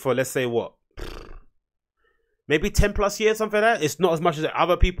DJing for, let's say, what, maybe 10 plus years, something like that. It's not as much as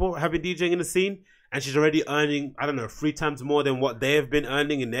other people have been DJing in the scene, and she's already earning, I don't know, 3 times more than what they have been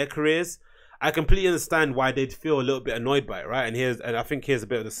earning in their careers. I completely understand why they'd feel a little bit annoyed by it, right? And I think here's a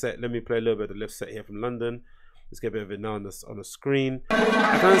bit of the set. Let me play a little bit of the lift set here from London. Let's get a bit of it now on the screen.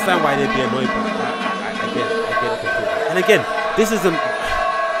 I can understand why they'd be annoyed by it. I get it completely. And again, this is a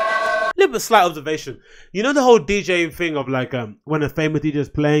little bit slight observation. You know the whole DJing thing of like when a famous DJ is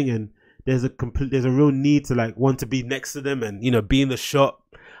playing and there's a real need to like want to be next to them and, you know, be in the shot.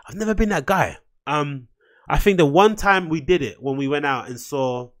 I've never been that guy. I think the one time we did it, when we went out and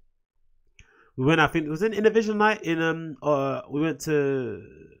saw, I think it was in Innovision night in we went to,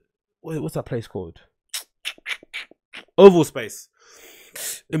 what's that place called? Oval Space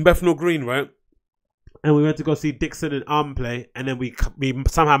in Bethnal Green, right? And we went to go see Dixon and Arm play, and then we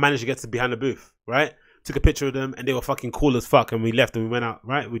somehow managed to get to behind the booth, right? Took a picture of them, and they were fucking cool as fuck, and we left and we went out,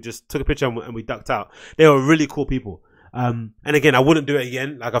 right? We just took a picture and we ducked out. They were really cool people. And again, I wouldn't do it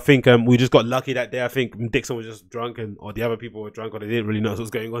again. Like, I think we just got lucky that day. I think Dixon was just drunk, or the other people were drunk, or they didn't really know what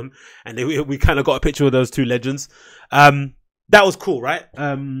was going on. And we kind of got a picture of those 2 legends. That was cool, right?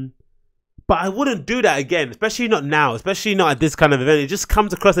 But I wouldn't do that again, especially not now, especially not at this kind of event. It just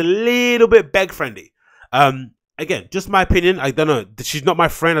comes across a little bit beg-friendly. Again, just my opinion. I don't know. She's not my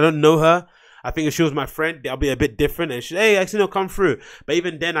friend. I don't know her. I think if she was my friend, that'll be a bit different. And she's, hey, actually, no, come through. But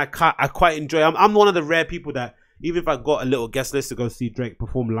even then, I quite enjoy. I'm one of the rare people that, even if I got a little guest list to go see Drake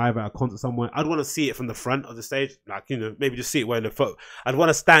perform live at a concert somewhere, I'd want to see it from the front of the stage, like, you know, maybe just see it where the photo. I'd want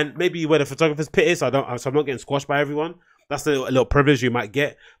to stand maybe where the photographer's pit is, so I'm not getting squashed by everyone. That's a little privilege you might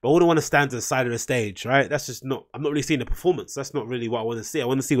get, but I wouldn't want to stand to the side of the stage, right? That's just not. I'm not really seeing the performance. That's not really what I want to see. I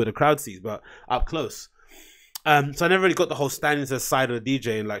want to see what the crowd sees, but up close. So I never really got the whole standing to the side of the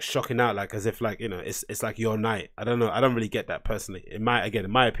DJ and like shocking out, like as if like, you know, it's like your night. I don't know. I don't really get that personally. In my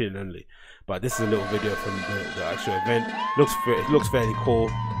opinion only. But this is a little video from the actual event. It looks fairly cool.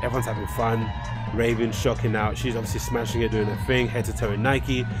 Everyone's having fun, raving, shocking out. She's obviously smashing it, doing her thing, head to toe in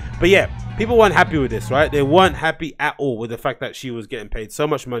Nike. But yeah, people weren't happy with this, right? They weren't happy at all with the fact that she was getting paid so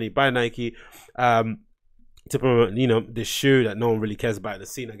much money by Nike to promote, you know, this shoe that no one really cares about in the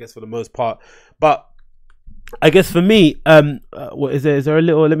scene, I guess, for the most part. But I guess for me, what is there a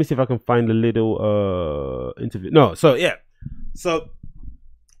little, let me see if I can find a little interview. No, so yeah. So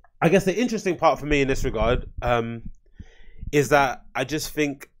I guess the interesting part for me in this regard is that I just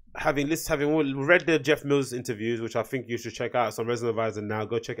think having read the Jeff Mills interviews, which I think you should check out. It's on Resident Advisor now.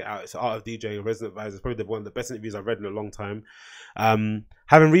 Go check it out. It's Art of DJing and Resident Advisor. It's probably one of the best interviews I've read in a long time.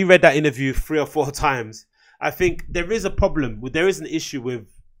 Having reread that interview 3 or 4 times, I think there is a problem. There is an issue with,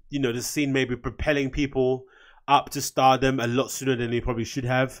 you know, the scene maybe propelling people up to stardom a lot sooner than they probably should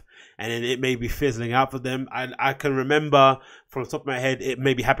have, and then it may be fizzling out for them. And I can remember from the top of my head it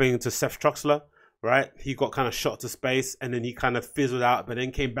may be happening to Seth Troxler, right? He got kind of shot to space and then he kind of fizzled out, but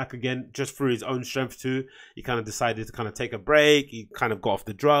then came back again just through his own strength too. He kind of decided to kind of take a break. He kind of got off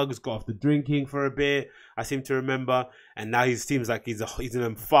the drugs, got off the drinking for a bit, I seem to remember, and now he seems like he's in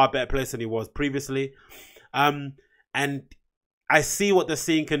a far better place than he was previously. And I see what the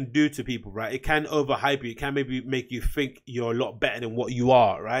scene can do to people, right? It can overhype you. It can maybe make you think you're a lot better than what you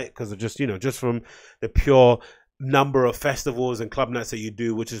are, right? Because of just, you know, just from the pure number of festivals and club nights that you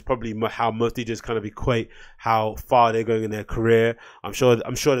do, which is probably how most DJs kind of equate how far they're going in their career. I'm sure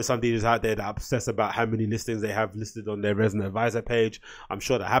there's some DJs out there that obsess about how many listings they have listed on their Resident Advisor page. I'm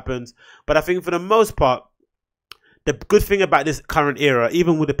sure that happens. But I think for the most part, the good thing about this current era,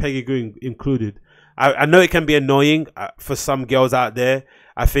 even with the Peggy Gou included, I know it can be annoying for some girls out there.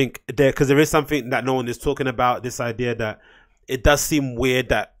 I think because there is something that no one is talking about, this idea that it does seem weird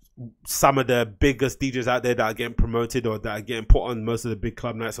that some of the biggest DJs out there that are getting promoted or that are getting put on most of the big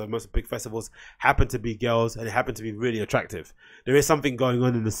club nights or most of the big festivals happen to be girls, and they happen to be really attractive. There is something going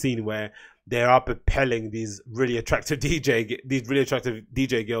on in the scene where they are propelling these really attractive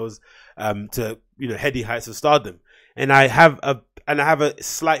DJ girls to, you know, heady heights of stardom. And I have a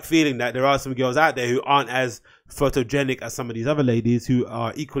slight feeling that there are some girls out there who aren't as photogenic as some of these other ladies who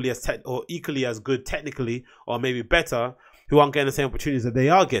are equally as good technically, or maybe better, who aren't getting the same opportunities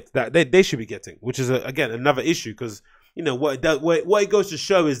that they should be getting, which is again another issue. Because, you know, what it goes to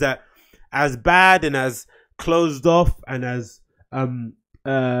show is that as bad and as closed off and as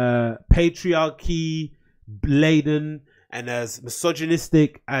patriarchy laden and as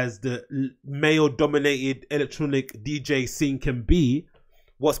misogynistic as the male-dominated electronic DJ scene can be,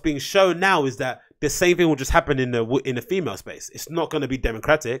 what's being shown now is that the same thing will just happen in the female space. It's not going to be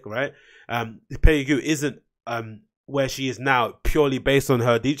democratic, right? Peggy Gou isn't where she is now purely based on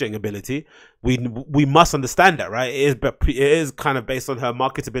her DJing ability. We must understand that, right? It is kind of based on her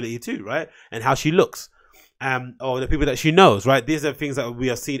marketability too, right? And how she looks. Or the people that she knows, right? These are things that we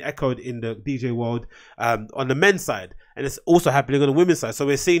are seeing echoed in the DJ world on the men's side, and it's also happening on the women's side. So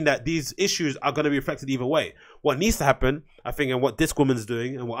we're seeing that these issues are going to be reflected either way. What needs to happen, I think, and what this woman's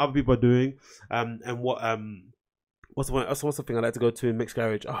doing, and what other people are doing, and what what's the thing I like to go to in Mixed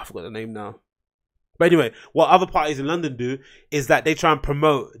Garage? Oh, I forgot the name now. But anyway, what other parties in London do is that they try and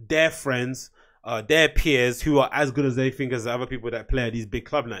promote their friends, their peers who are as good as they think as the other people that play at these big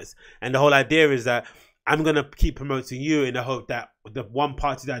club nights. And the whole idea is that I'm going to keep promoting you in the hope that the one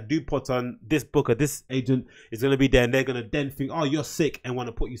party that I do put on this booker, this agent, is going to be there, and they're going to then think, oh, you're sick, and want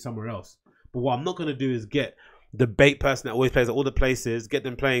to put you somewhere else. But what I'm not going to do is get the bait person that always plays at all the places, get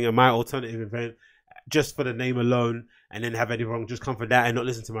them playing at my alternative event just for the name alone, and then have anyone just come for that and not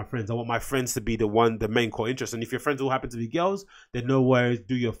listen to my friends. I want my friends to be the main core interest. And if your friends all happen to be girls, then no worries,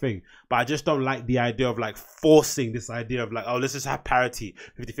 do your thing. But I just don't like the idea of like forcing this idea of like, oh, let's just have parity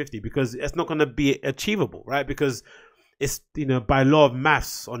 50-50, because it's not going to be achievable, right? Because it's, you know, by law of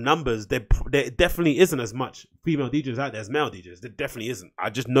maths or numbers, there definitely isn't as much female DJs out there as male DJs. There definitely isn't.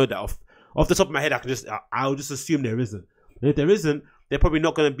 I just know that off the top of my head. I'll just assume there isn't. And if there isn't, they're probably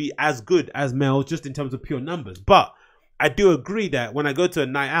not going to be as good as males just in terms of pure numbers. But I do agree that when I go to a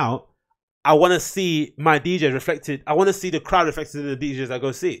night out, I want to see my DJ reflected. I want to see the crowd reflected in the DJs I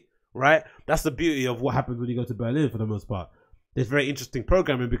go see, right? That's the beauty of what happens when you go to Berlin for the most part. There's very interesting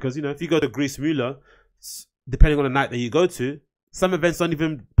programming because, you know, if you go to Grease Muller, depending on the night that you go to, some events don't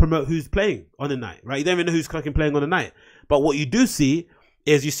even promote who's playing on the night, right? You don't even know who's fucking playing on the night. But what you do see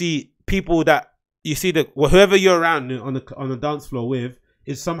is you see people that you see that whoever you're around on the dance floor with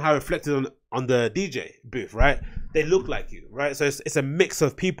is somehow reflected on the DJ booth, right? They look like you, right? So it's a mix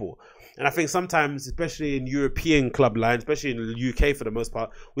of people. And I think sometimes, especially in European club lines, especially in the UK for the most part,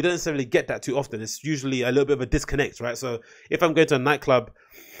 we don't necessarily get that too often. It's usually a little bit of a disconnect, right? So if I'm going to a nightclub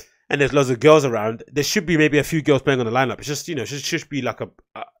and there's loads of girls around, there should be maybe a few girls playing on the lineup. It's just, you know, it should be like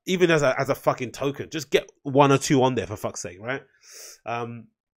even as a fucking token, just get one or two on there for fuck's sake, right?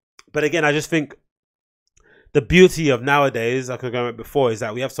 But again, I just think the beauty of nowadays, like I was going before, is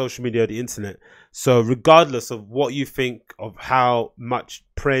that we have social media, the internet. So regardless of what you think of how much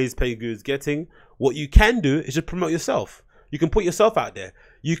praise Peggy Gou is getting, what you can do is just promote yourself. You can put yourself out there.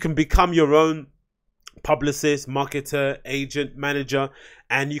 You can become your own publicist, marketer, agent, manager,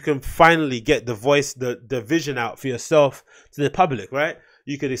 and you can finally get the voice, the vision out for yourself to the public, right?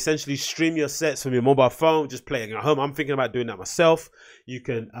 You could essentially stream your sets from your mobile phone, just playing at home. I'm thinking about doing that myself. You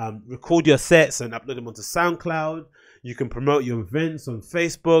can record your sets and upload them onto SoundCloud. You can promote your events on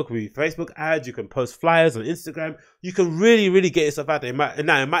Facebook with Facebook ads. You can post flyers on Instagram. You can really, really get yourself out there. It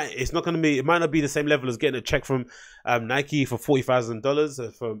might not be the same level as getting a check from Nike for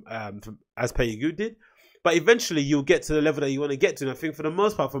 $40,000 from as Peggy Gou did. But eventually you'll get to the level that you want to get to. And I think for the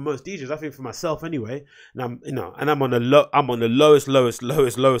most part, for most DJs, I think for myself anyway, and I'm on the lowest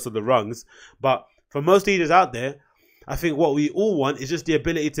of the rungs. But for most DJs out there, I think what we all want is just the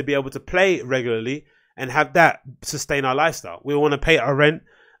ability to be able to play regularly and have that sustain our lifestyle. We want to pay our rent,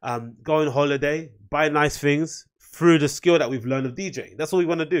 go on holiday, buy nice things through the skill that we've learned of DJing. That's all we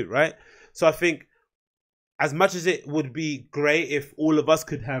want to do, right? So I think as much as it would be great if all of us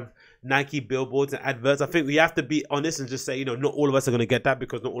could have Nike billboards and adverts, I think we have to be honest and just say, you know, not all of us are going to get that,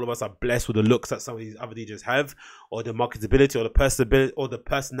 because not all of us are blessed with the looks that some of these other DJs have, or the marketability, or the personability, or the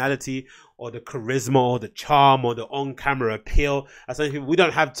personality, or the charisma, or the charm, or the on-camera appeal. As some people, we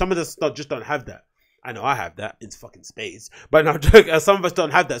don't have. Some of us just don't have that. I know I have that. It's fucking spades. But no, some of us don't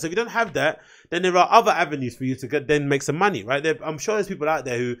have that. So if you don't have that, then there are other avenues for you to then make some money, right? I'm sure there's people out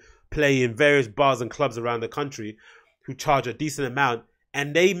there who play in various bars and clubs around the country who charge a decent amount,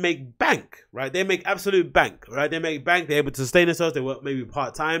 and they make bank, right? They make absolute bank, right? They make bank. They're able to sustain themselves. They work maybe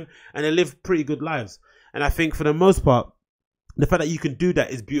part-time, and they live pretty good lives. And I think for the most part, the fact that you can do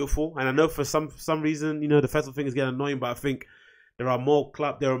that is beautiful. And I know for some reason, you know, the festival thing is getting annoying, but I think there are more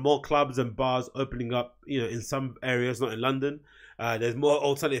clubs and bars opening up, you know, in some areas, not in London. There's more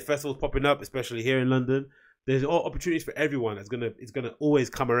alternative festivals popping up, especially here in London. There's all opportunities for everyone. It's gonna always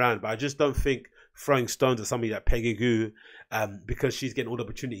come around, but I just don't think throwing stones at somebody like Peggy Gou, because she's getting all the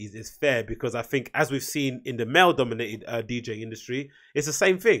opportunities, is fair. Because I think, as we've seen in the male-dominated DJ industry, it's the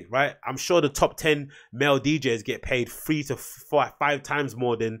same thing, right? I'm sure the top 10 male DJs get paid 3 to 5 times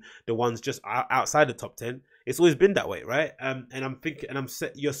more than the ones just outside the top 10. It's always been that way, right?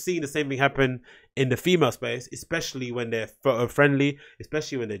 You're seeing the same thing happen in the female space, especially when they're photo friendly,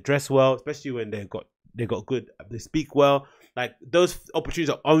 especially when they dress well, especially when they speak well. Like, those opportunities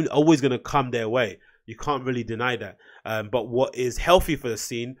are always going to come their way. You can't really deny that. But what is healthy for the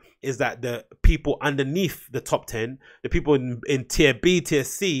scene is that the people underneath the top 10, the people in tier B, tier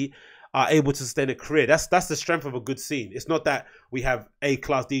C, are able to sustain a career. That's the strength of a good scene. It's not that we have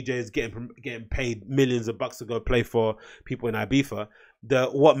A-class DJs getting paid millions of bucks to go play for people in Ibiza.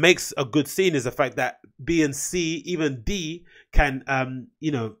 What makes a good scene is the fact that B and C, even D, can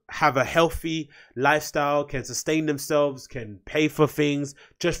have a healthy lifestyle, can sustain themselves, can pay for things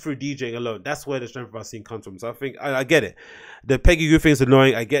just through DJing alone. That's where the strength of our scene comes from. So I think I get it. The Peggy Gou thing is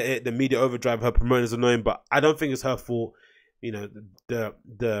annoying. I get it. The media overdrive, her promoting is annoying, but I don't think it's her fault. You know,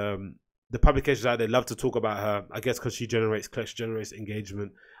 the publications out there love to talk about her, I guess because she generates clicks, generates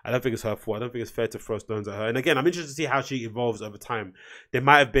engagement. I don't think it's her fault. I don't think it's fair to throw stones at her. And again, I'm interested to see how she evolves over time.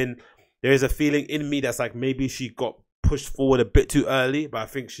 There is a feeling in me that's like maybe she got pushed forward a bit too early, but I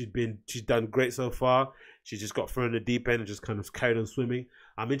think she's done great so far. She just got thrown in the deep end and just kind of carried on swimming.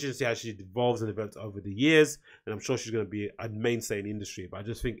 I'm interested to see how she evolves and develops over the years, and I'm sure she's going to be a mainstay in the industry. But I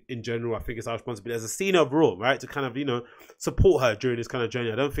just think, in general, I think it's our responsibility as a scene overall, right, to kind of, you know, support her during this kind of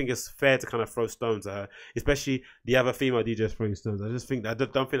journey. I don't think it's fair to kind of throw stones at her, especially the other female DJs throwing stones. I don't think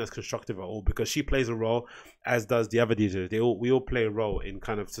that's constructive at all, because she plays a role, as does the other DJs. We all play a role in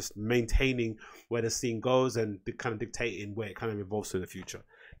kind of just maintaining where the scene goes and kind of dictating where it kind of evolves in the future.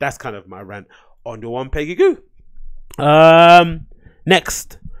 That's kind of my rant on the one Peggy Gou.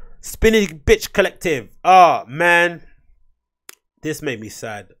 Next, Spinny Bitch Collective. Oh man, this made me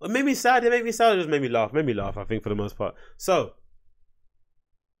sad. It made me sad. It just made me laugh. Made me laugh, I think, for the most part. So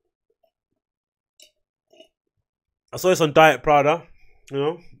I saw this on Diet Prada, you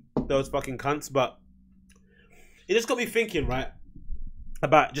know, those fucking cunts, but it just got me thinking, right,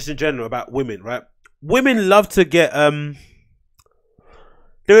 about just in general about women, right? Women love to get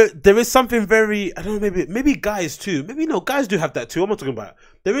there is something very, I don't know, maybe guys too, maybe no, guys do have that too. I'm not talking about.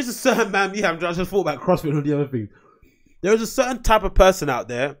 There is a certain man, yeah, I just thought about CrossFit and all the other things. There is a certain type of person out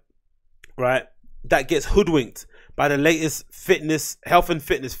there, right, that gets hoodwinked by the latest health and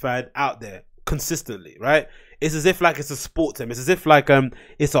fitness fad out there consistently, right? It's as if like it's a sport to them. It's as if like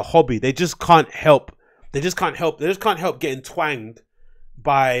it's a hobby. They just can't help. They just can't help getting twanged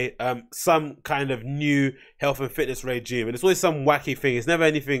by some kind of new health and fitness regime, and it's always some wacky thing. It's never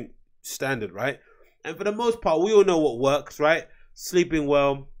anything standard, right? And for the most part, we all know what works, right? Sleeping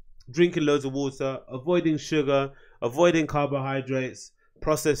well, drinking loads of water, avoiding sugar, avoiding carbohydrates,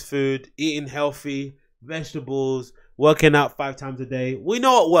 processed food, eating healthy, vegetables, working out 5 times a day. We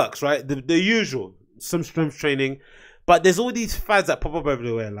know what works, right? The usual, some strength training. But there's all these fads that pop up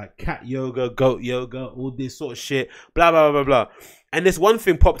everywhere, like cat yoga, goat yoga, all this sort of shit, blah, blah, blah, blah, blah. And this one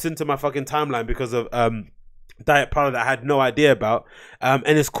thing popped into my fucking timeline because of Diet Prada that I had no idea about.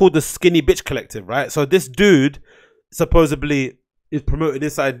 And it's called the Skinny Bitch Collective, right? So this dude supposedly is promoting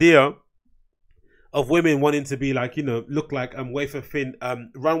this idea of women wanting to be like, you know, look like wafer thin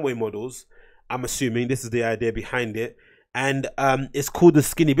runway models. I'm assuming this is the idea behind it. And it's called the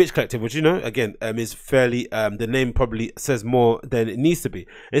Skinny Bitch Collective, which, you know, again, is fairly, the name probably says more than it needs to be.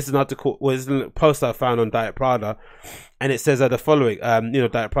 This is an article, this is a post I found on Diet Prada, and it says the following, you know,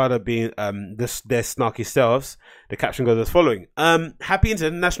 Diet Prada being their snarky selves. The caption goes as following: Happy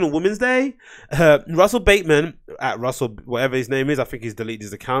International Women's Day. Russell Bateman, at Russell, whatever his name is, I think he's deleted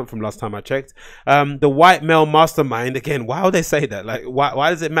his account from last time I checked. The white male mastermind, again, why would they say that? Like, why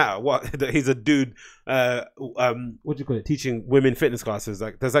does it matter? What, that he's a dude, what do you call it, teaching women fitness classes?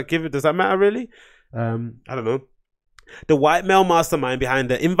 Like, does that matter really? I don't know. The white male mastermind behind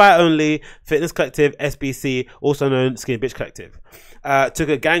the invite-only fitness collective SBC, also known Skinny Bitch Collective, took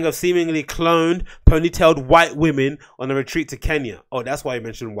a gang of seemingly cloned, ponytailed white women on a retreat to Kenya. Oh, that's why you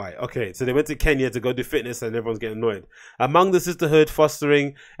mentioned white. Okay, so they went to Kenya to go do fitness and everyone's getting annoyed. Among the sisterhood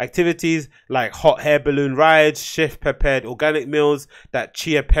fostering activities like hot air balloon rides, chef-prepared organic meals, that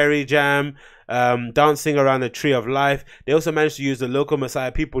chia peri jam, dancing around the tree of life. They also managed to use the local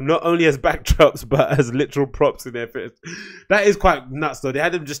Messiah people not only as backdrops but as literal props in their fitness. That is quite nuts though. They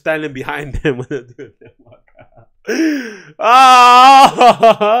had them just standing behind them when they're doing their workout.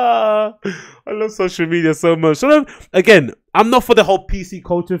 I love social media so much. So again, I'm not for the whole PC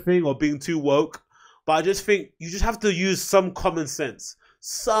culture thing or being too woke, but I just think you just have to use some common sense.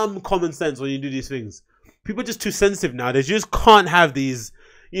 Some common sense when you do these things. People are just too sensitive nowadays. You just can't have these,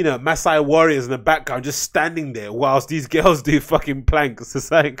 you know, Maasai warriors in the background just standing there whilst these girls do fucking planks. It's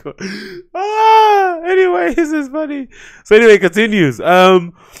like, anyway, this is funny. So anyway, it continues.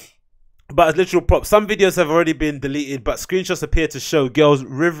 But as literal props, some videos have already been deleted, but screenshots appear to show girls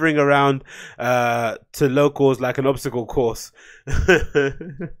rivering around to locals like an obstacle course.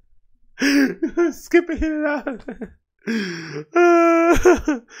 Skipping it out.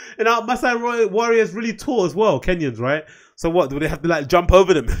 And our Maasai warriors really tall as well, Kenyans, right? So what, do they have to like jump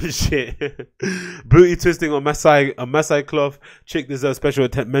over them and shit? Booty twisting on Maasai cloth. Chick deserves special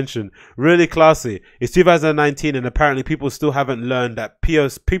mention. Really classy. It's 2019 and apparently people still haven't learned that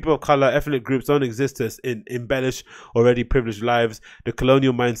people of color, ethnic groups don't exist to embellish already privileged lives. The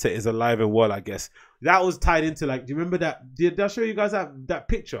colonial mindset is alive and well, I guess. That was tied into, like, do you remember that? Did I show you guys that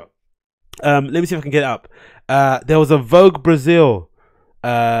picture? Let me see if I can get it up. There was a Vogue Brazil.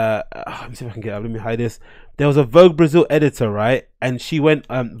 Let me see if I can get it up. Let me hide this. There was a Vogue Brazil editor, right? And she went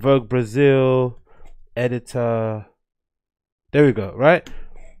Vogue Brazil editor. There we go, right?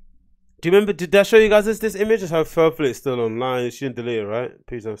 Do you remember? Did I show you guys this image? Hopefully it's still online. She didn't delete it, right?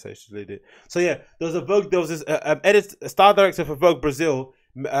 Please don't say she deleted it. So yeah, there was this star director for Vogue Brazil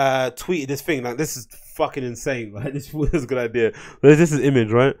tweeted this thing. Like, this is fucking insane, right? This was a good idea. But this is image,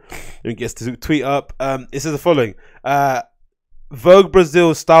 right? And gets to tweet up. It says the following. Vogue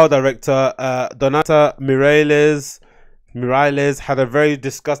Brazil style director Donata Mireles had a very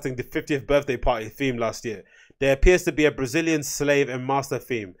disgusting 50th birthday party theme last year. There appears to be a Brazilian slave and master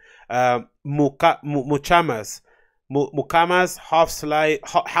theme. Mucamas, house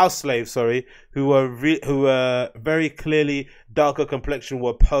slaves, sorry, who were very clearly darker complexion,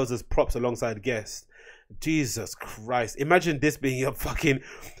 were posed as props alongside guests. Jesus Christ! Imagine this being a fucking.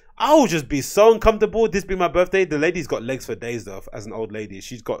 I would just be so uncomfortable. This being my birthday. The lady's got legs for days though. As an old lady,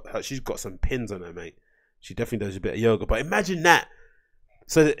 she's got some pins on her, mate. She definitely does a bit of yoga. But imagine that.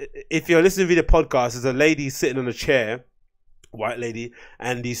 So if you're listening to the podcast, there's a lady sitting on a chair, white lady,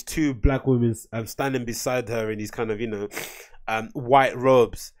 and these two black women standing beside her in these kind of, you know, white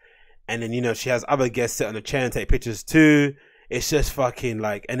robes. And then, you know, she has other guests sit on a chair and take pictures too. It's just fucking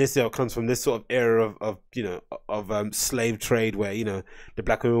like, and this, you know, comes from this sort of era of you know, of slave trade, where, you know, the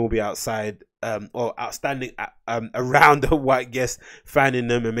black women will be outside or outstanding around the white guests, fanning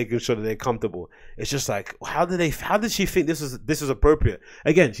them and making sure that they're comfortable. It's just like, how did she think this was appropriate?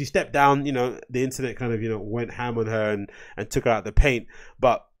 Again, she stepped down, you know, the internet kind of, you know, went ham on her and took her out the paint.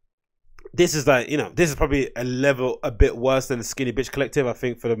 But this is like, you know, this is probably a level a bit worse than the Skinny Bitch Collective. I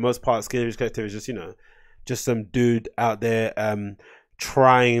think for the most part, Skinny Bitch Collective is just, you know, just some dude out there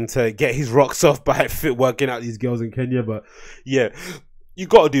trying to get his rocks off by working out these girls in Kenya. But yeah, you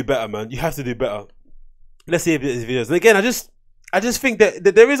got to do better, man. You have to do better. Let's see if these videos. And again, I just think that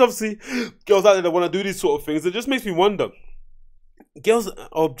there is obviously girls out there that want to do these sort of things. It just makes me wonder, girls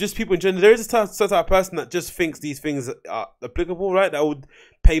or just people in general, there is a certain type of person that just thinks these things are applicable, right? That would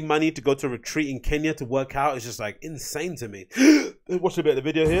pay money to go to a retreat in Kenya to work out. It's just like insane to me. Let's watch a bit of the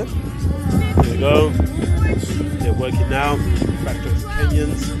video here. Here we go. They're working now. Backtracks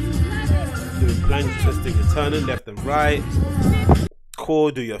Kenyans doing planks, twisting and turning left and right.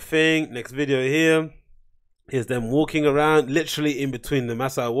 Cool, do your thing. Next video here. Here's them walking around, literally in between the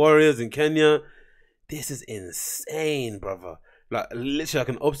Maasai warriors in Kenya. This is insane, brother. Like literally like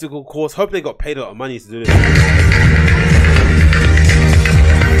an obstacle course. Hope they got paid a lot of money to do this.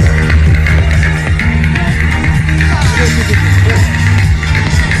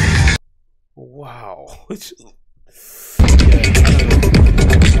 Wow.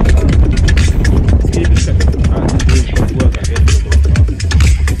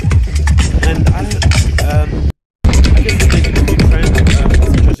 And I guess it's making a new trend.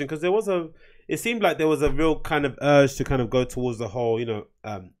 It's interesting because it seemed like there was a real kind of urge to kind of go towards the whole, you know,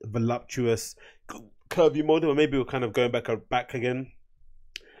 voluptuous, curvy model, or maybe we're kind of going back again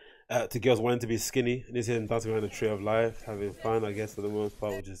to girls wanting to be skinny. And this is dancing around the tree of life, having fun, I guess, for the most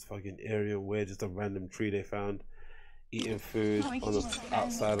part, which is fucking eerie and weird. Just a random tree they found, eating food on the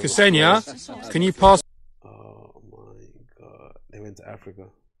outside. Ksenia, can you pass? Oh my god, they went to Africa.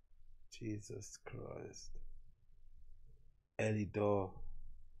 Jesus Christ. Ellie Dore.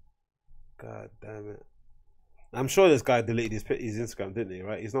 God damn it. I'm sure this guy deleted his Instagram, didn't he?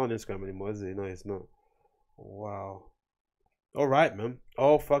 Right? He's not on Instagram anymore, is he? No, he's not. Wow. All right, man.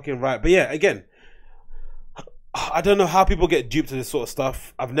 All fucking right. But yeah, again, I don't know how people get duped to this sort of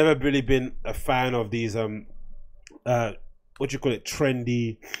stuff. I've never really been a fan of these what you call it,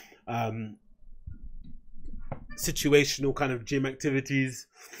 trendy situational kind of gym activities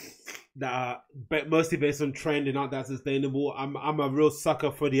that are mostly based on trend and not that sustainable. I'm a real sucker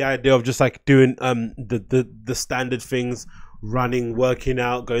for the idea of just like doing the standard things, running, working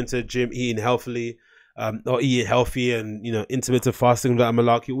out, going to the gym, eating healthily, or eating healthy, and, you know, intermittent fasting, that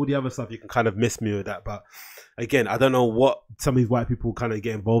malarkey, all the other stuff. You can kind of miss me with that. But again, I don't know what some of these white people kind of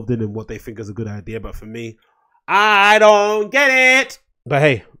get involved in and what they think is a good idea. But for me, I don't get it. But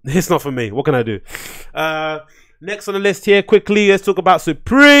hey, it's not for me. What can I do? Next on the list here, quickly, let's talk about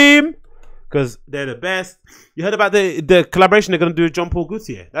Supreme, because they're the best. You heard about the collaboration they're going to do with John Paul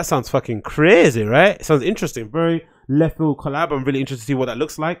Gaultier? That sounds fucking crazy, right? It sounds interesting. Very left field collab. I'm really interested to see what that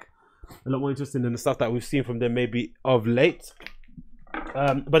looks like. A lot more interesting than the stuff that we've seen from them maybe of late.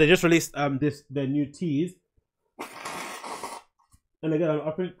 But they just released their new teas. And again,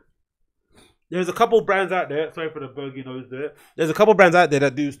 I think there's a couple brands out there. Sorry for the bogey nose there. There's a couple brands out there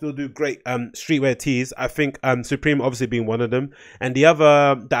that still do great streetwear tees. I think Supreme obviously being one of them, and the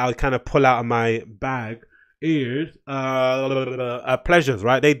other that I'll kind of pull out of my bag is Pleasures.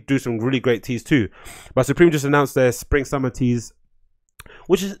 Right, they do some really great tees too. But Supreme just announced their spring summer tees,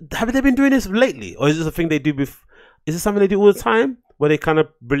 which is, have they been doing this lately, or is this a thing they do is this something they do all the time, where they kind of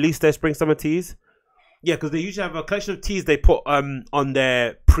release their spring summer tees? Yeah, because they usually have a collection of teas they put on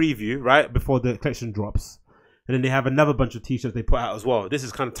their preview, right, before the collection drops. And then they have another bunch of t-shirts they put out as well. This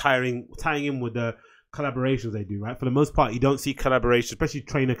is kind of tying in with the collaborations they do, right? For the most part, you don't see collaborations, especially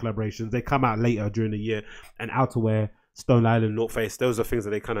trainer collaborations. They come out later during the year. And outerwear, Stone Island, North Face, those are things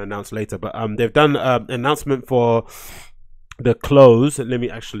that they kind of announce later. But they've done an announcement for the clothes. Let me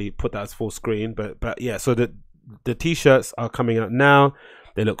actually put that as full screen. But yeah, so the t-shirts are coming out now.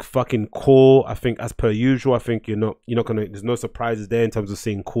 They look fucking cool. I think, as per usual, I think you're not gonna, there's no surprises there in terms of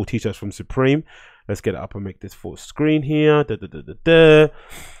seeing cool t-shirts from Supreme. Let's get it up and make this full screen here. And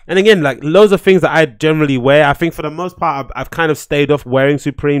again, like, loads of things that I generally wear. I think for the most part, I've kind of stayed off wearing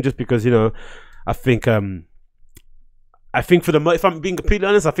Supreme just because, you know, I think for if I'm being completely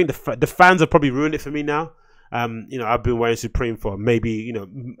honest, I think the fans have probably ruined it for me now. You know, I've been wearing Supreme for maybe, you know,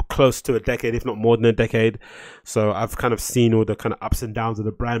 close to a decade, if not more than a decade. So I've kind of seen all the kind of ups and downs of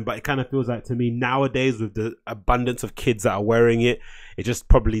the brand, but it kind of feels like to me nowadays, with the abundance of kids that are wearing it, it just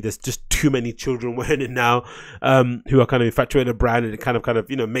probably, there's just too many children wearing it now, who are kind of infatuated with the brand, and it kind of,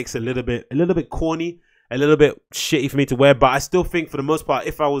 you know, makes it a little bit corny, a little bit shitty for me to wear. But I still think for the most part,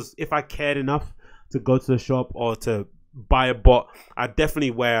 if I cared enough to go to the shop or to buy a bot, I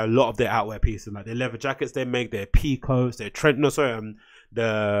definitely wear a lot of their outwear pieces, like their leather jackets they make, their pea coats, their trench. No, sorry,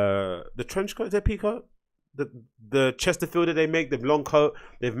 the trench coat, their pea coat, the Chesterfield they make, the long coat.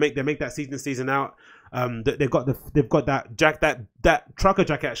 They make that season out. They've got that trucker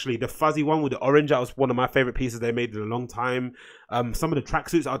jacket, actually, the fuzzy one with the orange. That was one of my favorite pieces they made in a long time. Some of the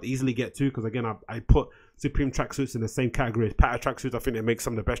tracksuits I'd easily get to, because again, I put Supreme tracksuits in the same category as Pata tracksuits. I think they make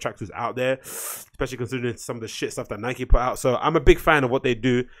some of the best tracksuits out there, especially considering some of the shit stuff that Nike put out. So I'm a big fan of what they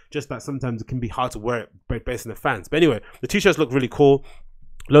do, just that sometimes it can be hard to wear it based on the fans. But anyway, the t-shirts look really cool.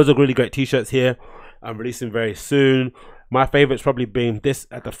 Loads of really great t-shirts here. I'm releasing very soon. My favorite's probably being this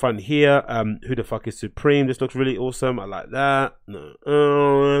at the front here. Who the fuck is Supreme? This looks really awesome. I like that.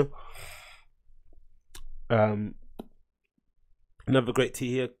 Another great tee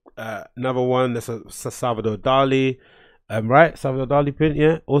here. Another one that's a Salvador Dali. Right, Salvador Dali print,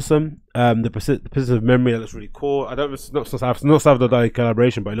 yeah, awesome. The Persistence of Memory, that looks really cool. I don't, it's not Salvador Dali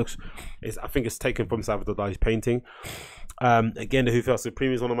collaboration, but I think it's taken from Salvador Dali's painting. Again, the Who Felt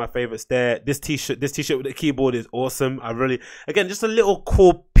Supreme is one of my favorites there. This t-shirt with the keyboard is awesome. Again, just a little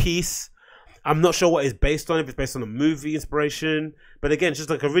cool piece. I'm not sure what it's based on, if it's based on a movie inspiration, but again, it's just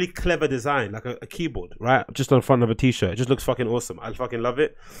like a really clever design, like a keyboard, right? Just on the front of a t-shirt. It just looks fucking awesome. I fucking love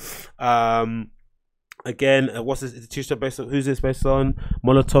it. Again, what's this t-shirt based on? Who's this based on?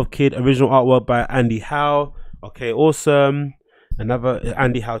 Molotov Kid, original artwork by Andy Howe. Okay, awesome. Another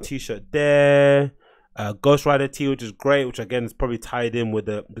Andy Howe t-shirt there. Ghost Rider tee, which is great, which again is probably tied in with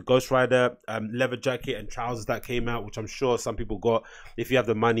the Ghost Rider leather jacket and trousers that came out, which I'm sure some people got. If you have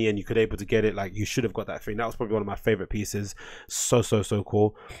the money and you could able to get it, like, you should have got that thing. That was probably one of my favorite pieces. So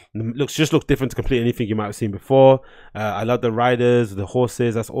cool. Looks different to completely anything you might have seen before. I love the riders, the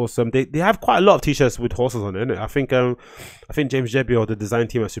horses. That's awesome. They have quite a lot of t-shirts with horses on it, innit? I think James Jebbia or the design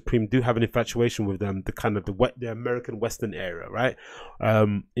team at Supreme do have an infatuation with them, the kind of the American Western area, right?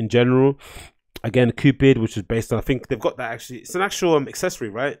 In general. Again, Cupid, which is based on, I think they've got that actually. It's an actual accessory,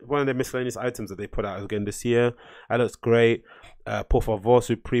 right? One of the miscellaneous items that they put out again this year. That looks great. Por favor,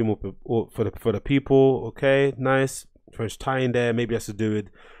 Supreme for the people. Okay, nice. French tie in there. Maybe it has to do with.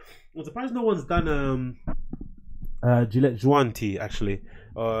 I'm surprised no one's done Gillette Juan tee, actually.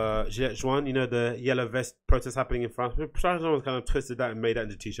 Gillette Juan, you know, the yellow vest protest happening in France. I'm surprised no one's kind of twisted that and made that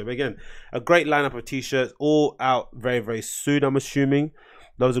into a t-shirt. But again, a great lineup of t-shirts, all out very, very soon, I'm assuming.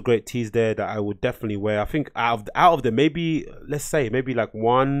 Those are great tees there that I would definitely wear. I think out of them, maybe, let's say, maybe like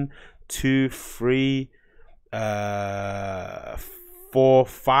 1, 2, 3, 4,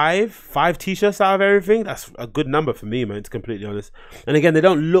 5 t-shirts out of everything. That's a good number for me, man, to be completely honest. And again, they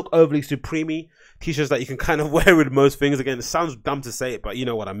don't look overly Supreme-y. T-shirts that you can kind of wear with most things. Again, it sounds dumb to say it, but you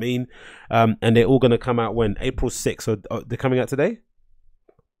know what I mean. And they're all going to come out when? April 6th. So they're coming out today?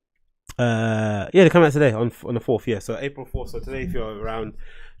 Yeah, they come out today on the 4th. Yeah, so April 4th. So today, if you're around,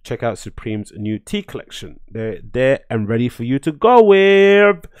 check out Supreme's new tea collection. They're there and ready for you to go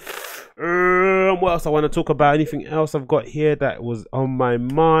with. What else I want to talk about? Anything else I've got here that was on my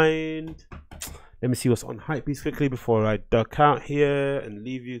mind? Let me see what's on Hypebeast quickly before I duck out here and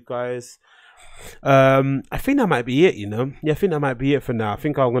leave you guys. I think that might be it, you know. Yeah, I think that might be it for now. I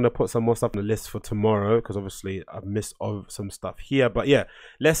think I'm gonna put some more stuff on the list for tomorrow, because obviously I've missed some stuff here. But yeah,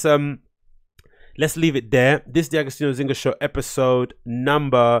 let's leave it there. This is the Agostinho Zinga Show, episode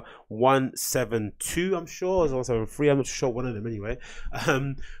number 172, I'm sure, or 173. I'm not sure, one of them anyway.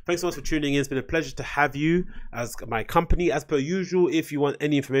 Thanks so much for tuning in. It's been a pleasure to have you as my company. As per usual, if you want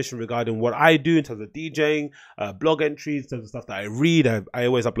any information regarding what I do in terms of DJing, blog entries, in terms of stuff that I read, I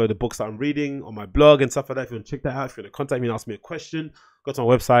always upload the books that I'm reading on my blog and stuff like that. If you want to check that out, if you want to contact me and ask me a question, go to my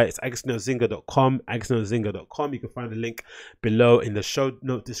website. It's agostinhozinga.com, agostinhozinga.com. You can find the link below in the show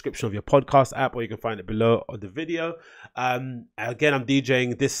note description of your podcast app, or you can find it below on the video. Again, I'm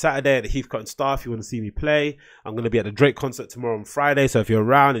DJing this Saturday at the Heathcote and Star. If you want to see me play, I'm going to be at the Drake concert tomorrow on Friday. So if you're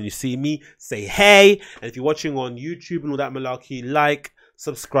around and you see me, say hey. And if you're watching on YouTube and all that malarkey, like,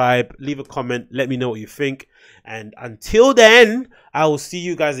 subscribe, leave a comment, let me know what you think. And until then, I will see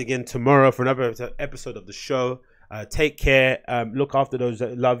you guys again tomorrow for another episode of the show. Take care. Look after those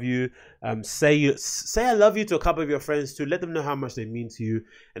that love you. Say I love you to a couple of your friends too. Let them know how much they mean to you.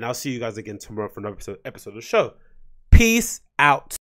 And I'll see you guys again tomorrow for another episode of the show. Peace out.